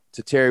blow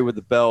to Terry with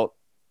the belt,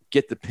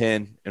 get the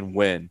pin, and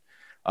win.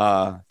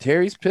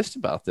 Terry's pissed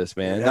about this,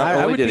 man. Yeah,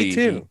 I would be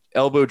too. He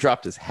elbow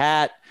dropped his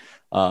hat.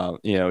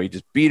 He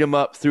just beat him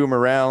up, threw him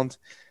around.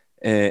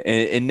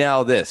 And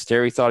now this.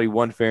 Terry thought he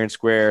won fair and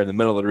square in the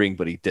middle of the ring,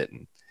 but he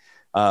didn't.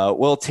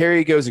 Well,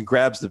 Terry goes and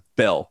grabs the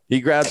bell.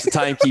 He grabs the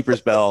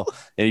timekeeper's bell,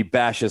 and he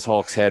bashes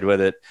Hulk's head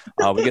with it.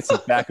 We get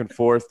some back and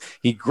forth.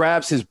 He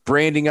grabs his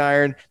branding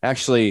iron,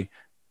 actually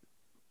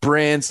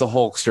brands the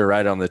Hulkster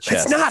right on the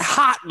chest. It's not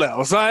hot,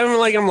 though. So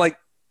I'm like,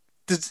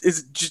 is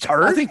it just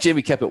hurt? I think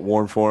Jimmy kept it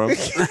warm for him.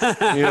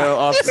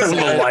 Off a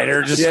little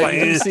lighter. Just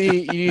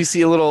you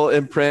see a little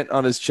imprint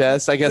on his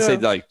chest. I guess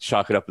they'd like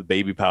chalk it up with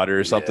baby powder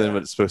or something,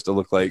 but it's supposed to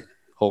look like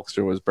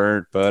Hulkster was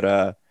burnt.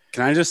 But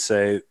can I just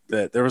say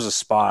that there was a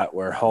spot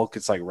where Hulk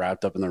gets like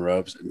wrapped up in the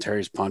ropes, and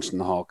Terry's punching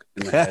the Hulk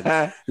in the head,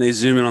 and they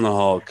zoom in on the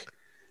Hulk,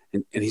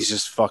 and he's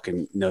just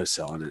fucking no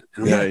selling it.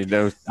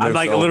 And I'm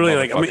like literally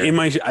like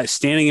I'm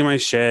standing in my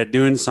shed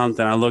doing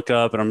something. I look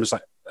up and I'm just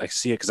like, I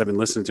see it because I've been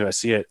listening to it. I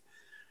see it.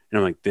 And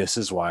I'm like, this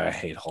is why I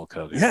hate Hulk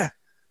Hogan. Yeah.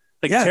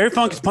 Like Terry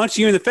Funk is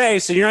punching you in the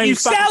face, and you're not You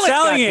even fucking sell it,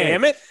 selling it.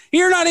 damn it.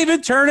 You're not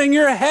even turning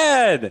your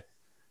head.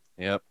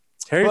 Yep.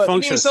 Terry But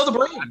Funk You need to should sell the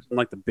brand.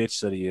 like the bitch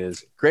that he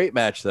is. Great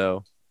match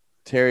though.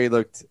 Terry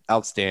looked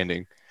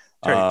outstanding.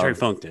 Terry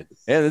Funk did.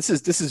 Yeah, this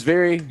is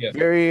very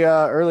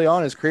early on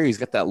in his career. He's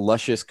got that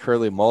luscious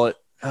curly mullet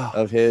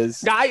of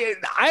his.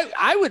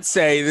 I would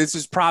say this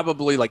is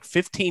probably like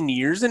 15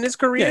 years in his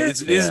career. Yeah,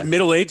 this is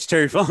middle-aged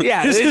Terry Funk.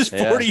 Yeah, this is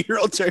yeah.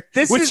 40-year-old Terry.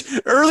 This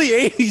early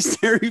 80s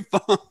Terry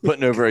Funk.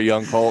 Putting over a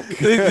young Hulk.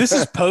 This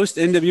is post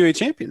NWA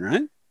champion,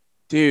 right?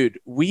 Dude,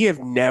 we have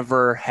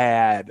never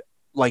had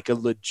like a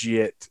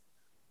legit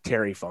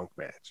Terry Funk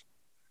match.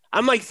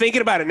 I'm like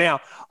thinking about it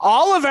now.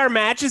 All of our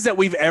matches that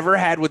we've ever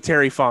had with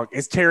Terry Funk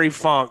is Terry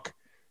Funk,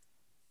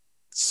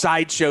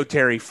 sideshow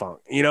Terry Funk,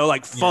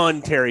 like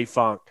fun Terry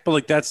Funk. But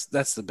like that's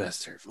the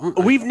best Terry Funk.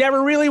 We've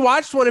never really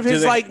watched one of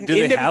his do they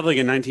NW have like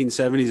a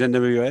 1970s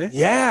NWA?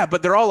 Yeah,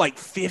 but they're all like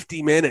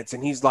 50 minutes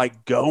and he's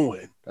like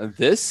going.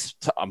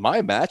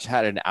 My match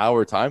had an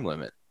hour time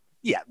limit.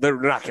 Yeah, they're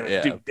not going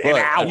to do an but-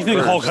 hour. You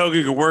think Hulk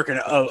Hogan could work an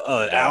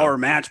hour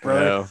match,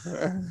 bro?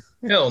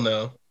 Hell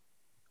no.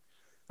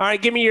 All right,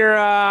 give me your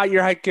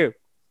haiku.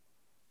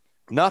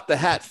 Not the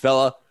hat,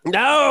 fella.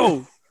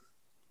 No.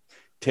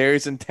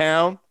 Terry's in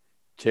town.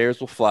 Chairs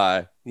will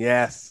fly.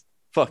 Yes.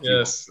 Fuck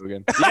Yes. you,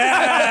 Hulk Hogan.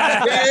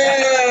 Yeah.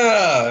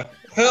 Yeah.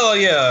 Hell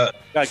yeah.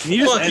 God, can you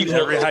just Fuck end you,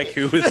 every Hulk.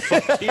 haiku with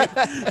fuck you?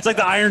 It's like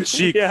the Iron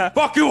Sheik. Yeah.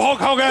 Fuck you, Hulk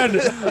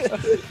Hogan.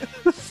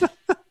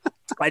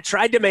 I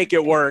tried to make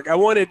it work. I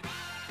wanted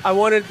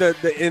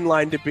the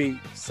inline to be,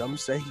 some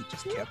say he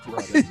just kept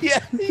running.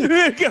 Yeah.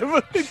 It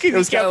It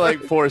was kind of like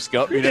Forrest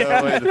Gump, in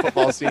the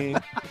football scene.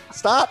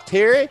 Stop,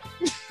 Terry.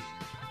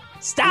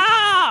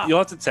 Stop. You'll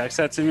have to text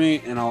that to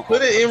me, and I'll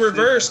Put it in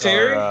reverse,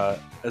 Terry.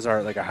 As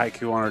our like a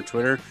haiku on our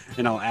Twitter,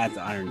 and I'll add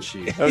the Iron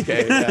Sheik.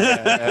 Okay.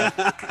 Yeah.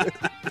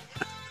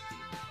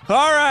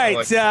 All right.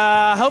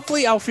 I like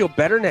Hopefully I'll feel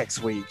better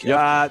next week.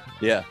 Yep.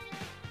 Yeah.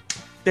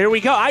 There we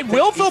go. I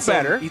will feel Eat some-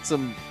 better. Eat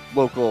some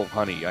local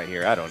honey, I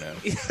hear. I don't know.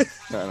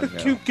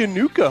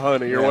 Kukanuka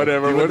honey or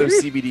whatever. One of What those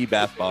is- CBD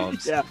bath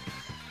bombs. Yeah.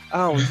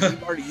 Oh,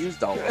 we've already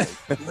used all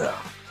of them. No.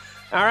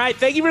 All right.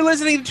 Thank you for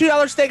listening to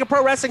 $2 Steak of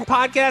Pro Wrestling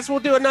Podcast. We'll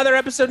do another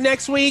episode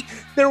next week.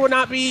 There will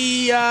not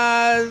be,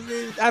 I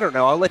don't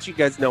know. I'll let you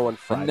guys know on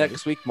Friday.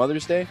 Next week,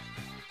 Mother's Day.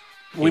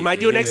 We might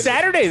do it next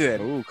Saturday then.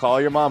 Ooh,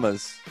 call your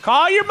mamas.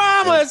 Call your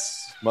mamas.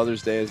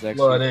 Mother's Day is next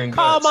Blood week. and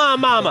Call guts. my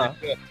mama.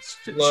 Blood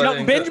Shelton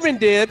and Benjamin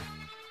did.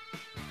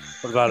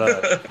 What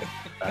about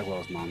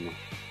Bagwell's mom?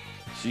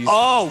 She's,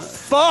 Oh,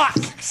 fuck.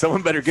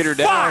 someone better get her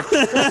down.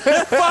 Fuck.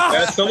 Fuck.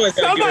 Yeah, somebody's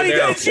gotta Somebody get it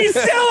down. She's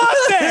still up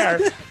there.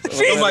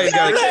 She's Somebody's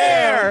still gotta-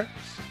 there.